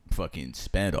fucking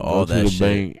spend all go that to the shit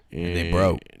bank and they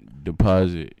broke.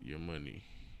 Deposit your money.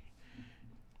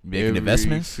 Making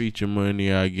investments. Feature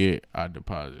money I get, I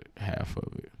deposit half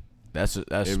of it. That's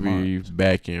Every smart.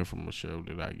 back end from a show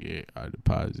that I get, I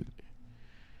deposit it.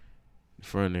 The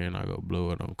front end, I go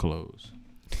blow it on clothes.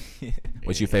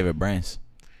 What's your favorite brands?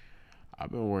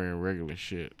 I've been wearing regular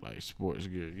shit like sports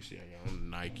gear. You see, I got on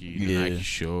the Nike, the Yeah. Nike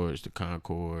shorts, the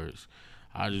Concords.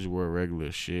 I just wear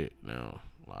regular shit now.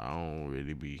 Like, I don't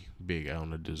really be big on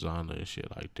the designer and shit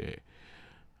like that.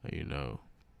 You know,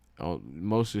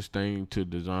 mostest thing to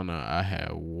designer I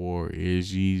have wore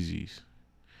is Yeezys,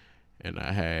 and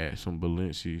I had some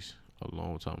Balenci's a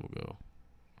long time ago.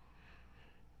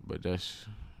 But that's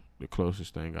the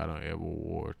closest thing I done ever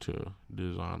wore to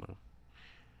designer.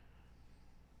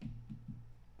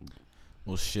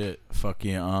 Well, shit.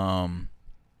 Fucking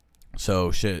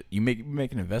So shit. You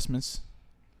making investments?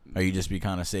 Or you just be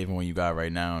kind of saving what you got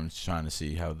right now and just trying to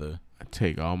see how the. I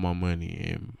take all my money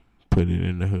and put it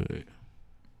in the hood.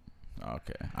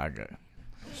 Okay, I got.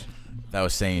 That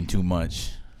was saying too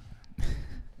much.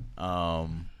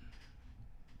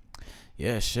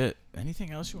 Yeah, shit.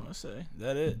 Anything else you want to say? Is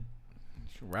that it?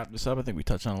 Should wrap this up. I think we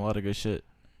touched on a lot of good shit.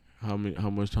 How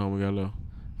much time we got left?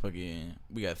 Fucking,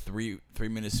 we got 3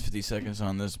 minutes 50 seconds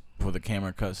on this for the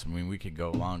camera cuts. I mean, we could go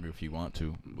longer if you want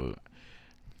to, but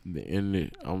The end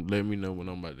it. Let me know when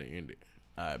I'm about to end it.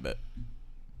 I bet.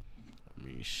 I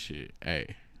mean, shit.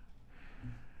 Hey,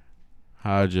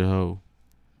 hide your hoe.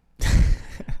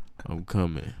 I'm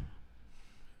coming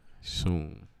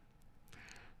soon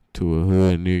to a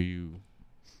hood near you.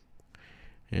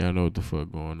 And I know what the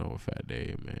fuck going on with Fat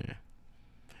Dave, man.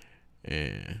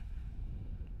 And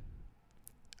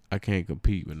I can't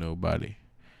compete with nobody.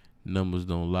 Numbers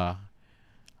don't lie.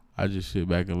 I just sit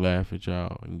back and laugh at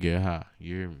y'all and get high.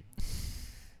 You hear me?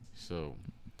 So,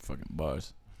 Fucking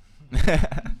bars.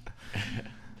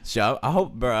 So I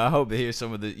hope, bro. I hope to hear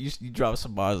some of the. You drop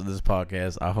some bars on this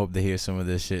podcast. I hope to hear some of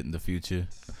this shit in the future,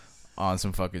 on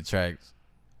some fucking tracks.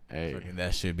 hey, Fucking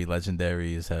that should be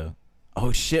legendary as hell.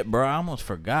 Oh shit, bro! I almost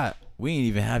forgot. We didn't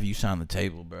even have you sign the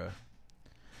table, bro.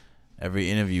 Every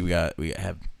interview we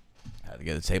had to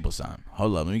get a table signed.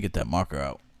 Hold up, let me get that marker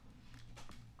out.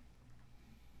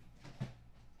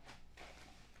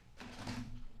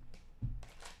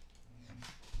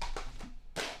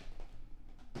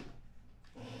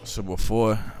 So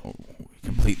before we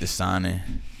complete the signing,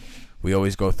 we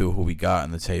always go through who we got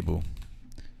on the table.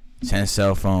 10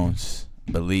 cell phones,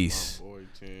 Belize,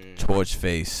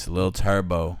 Torchface, Lil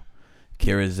Turbo,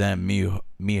 Kira Zen,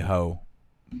 Miho,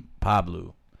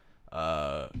 Pablo,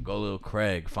 Go Lil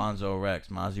Craig, Fonzo Rex,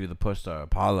 Mozzie the Push Star,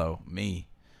 Apollo, me,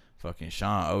 fucking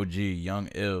Sean OG, Young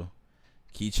Ill,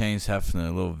 Keychains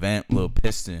Hefner, Lil Vamp, Lil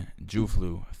Piston,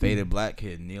 Juflu, Faded Black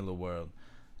Kid, Neela World,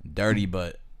 Dirty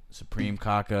Butt, Supreme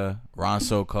Kaka, Ron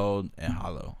So Cold, and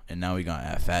Hollow. And now we gonna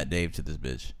add Fat Dave to this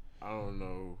bitch. I don't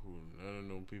know who none of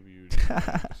them people you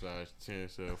besides 10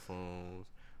 cell phones,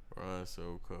 Ron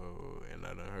So Cold, and I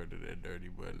done heard of that Dirty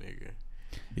Butt nigga.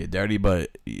 Yeah, Dirty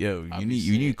Butt. Yo, you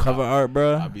need cover art,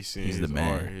 bro. I be seeing his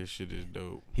art. His shit is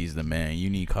dope. He's the man. You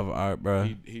need cover art, bro.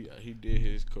 He did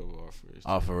his cover art for his.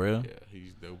 Oh, for real? Yeah,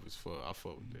 he's dope as fuck. I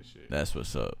fuck with that shit. That's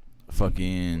what's up.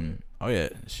 Fucking. Oh yeah,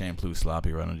 shampoo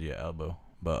sloppy right under your elbow.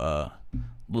 But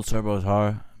Lil Turbo's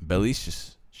hard. Belize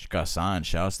just got signed.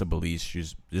 Shouts to Belize.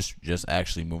 She's just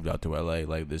actually moved out to LA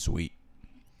like this week.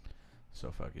 So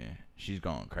fucking, she's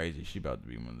going crazy. She about to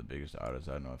be one of the biggest artists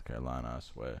out of North Carolina, I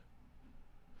swear.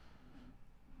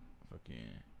 Fucking,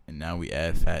 and now we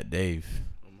add Fat Dave.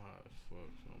 I'm high as fuck,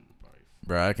 so I'm probably.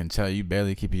 Bro, I can tell you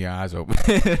barely keeping your eyes open.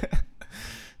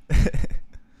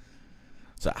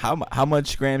 So how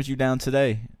much grams you down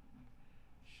today?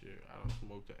 Shit, I done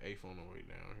smoked the eighth on the way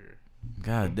down here.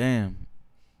 God damn.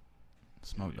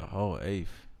 Smoked the whole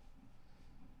eighth.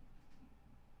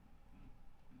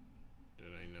 That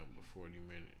ain't nothing but 40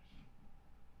 minutes.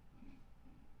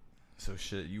 So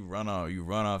shit, you run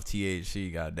off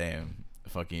THC, goddamn.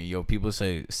 Fucking yo, people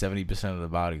say 70% of the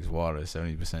body's water,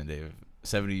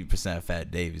 70% Fat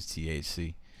Dave is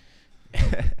THC.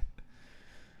 I'm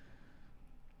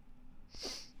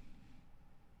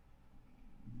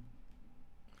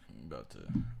about to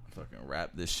fucking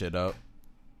wrap this shit up.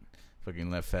 Fucking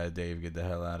let Fat Dave get the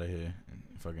hell out of here. And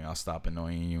fucking I'll stop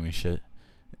annoying you and shit.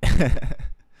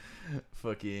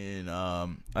 Fucking I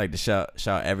like to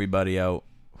shout everybody out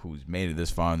who's made it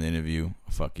this far in the interview.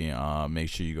 Fucking make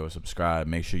sure you go subscribe.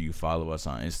 Make sure you follow us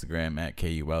on Instagram at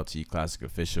KULT Classic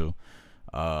Official.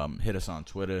 Hit us on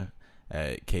Twitter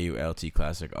at KULT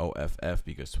Classic OFF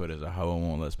because Twitter's a hoe and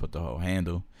won't let us put the whole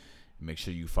handle. Make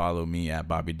sure you follow me at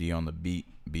Bobby D on the beat,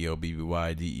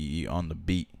 BOBBYDEE on the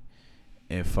beat.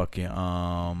 And fucking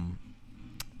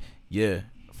yeah,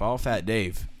 follow Fat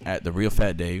Dave at The Real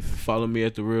Fat Dave. Follow me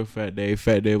at The Real Fat Dave.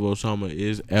 Fat Dave Osama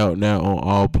is out now on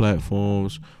all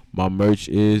platforms. My merch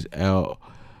is out.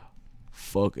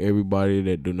 Fuck everybody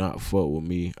that do not fuck with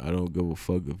me. I don't give a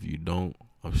fuck if you don't.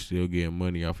 I'm still getting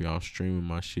money off y'all streaming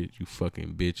my shit, you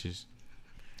fucking bitches.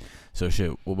 So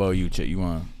shit, what about you, Chip? You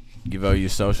wanna give out your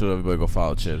social? Everybody go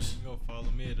follow Chips. You go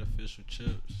follow me at Official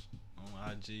Chips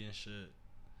on IG and shit.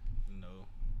 You know,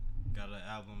 got an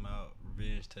album out,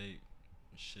 Revenge Tape,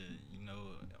 shit. You know,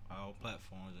 all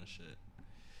platforms and shit.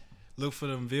 Look for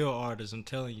them Ville artists. I'm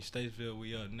telling you, Statesville,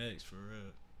 we up next for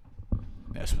real.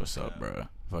 That's what's up, bro.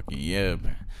 Fucking yeah,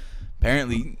 man.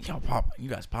 Apparently, you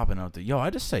guys popping out there. Yo,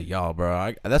 I just say y'all,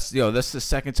 bro. That's the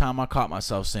second time I caught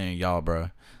myself saying y'all,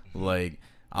 bro. Like,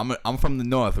 I'm from the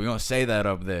north. We don't say that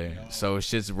up there, so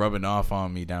shit's rubbing off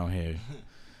on me down here.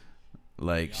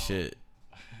 Like shit.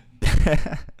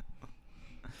 Like,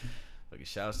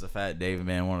 shouts to Fat Dave,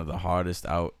 man. One of the hardest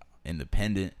out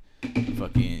independent.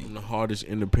 Fucking I'm the hardest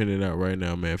independent out right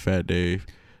now, man. Fat Dave,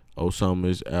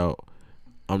 Osama's out.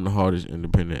 I'm the hardest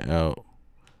independent out.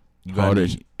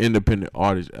 Hardest independent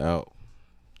artist out.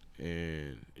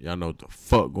 And y'all know what the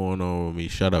fuck going on with me.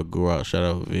 Shout out Gurok, shout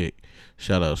out Vic,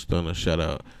 shout out Stunner, shout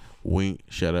out Wink,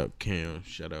 shout out Cam,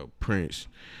 shout out Prince,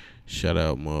 shout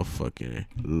out motherfucking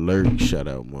Lurk, shout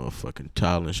out motherfucking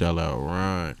Tyler, shout out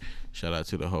Ryan, shout out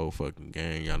to the whole fucking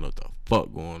gang. Y'all know what the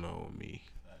fuck going on with me.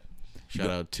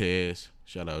 Shout out Tez,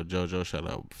 shout out JoJo, shout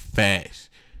out Fast,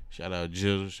 shout out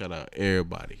Jizzle, shout out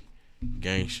everybody.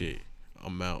 Gang shit.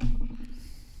 I'm out.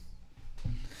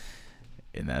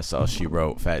 And that's all she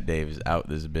wrote. Fat Dave is out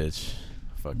this bitch.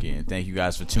 Fucking thank you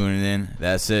guys for tuning in.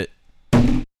 That's it.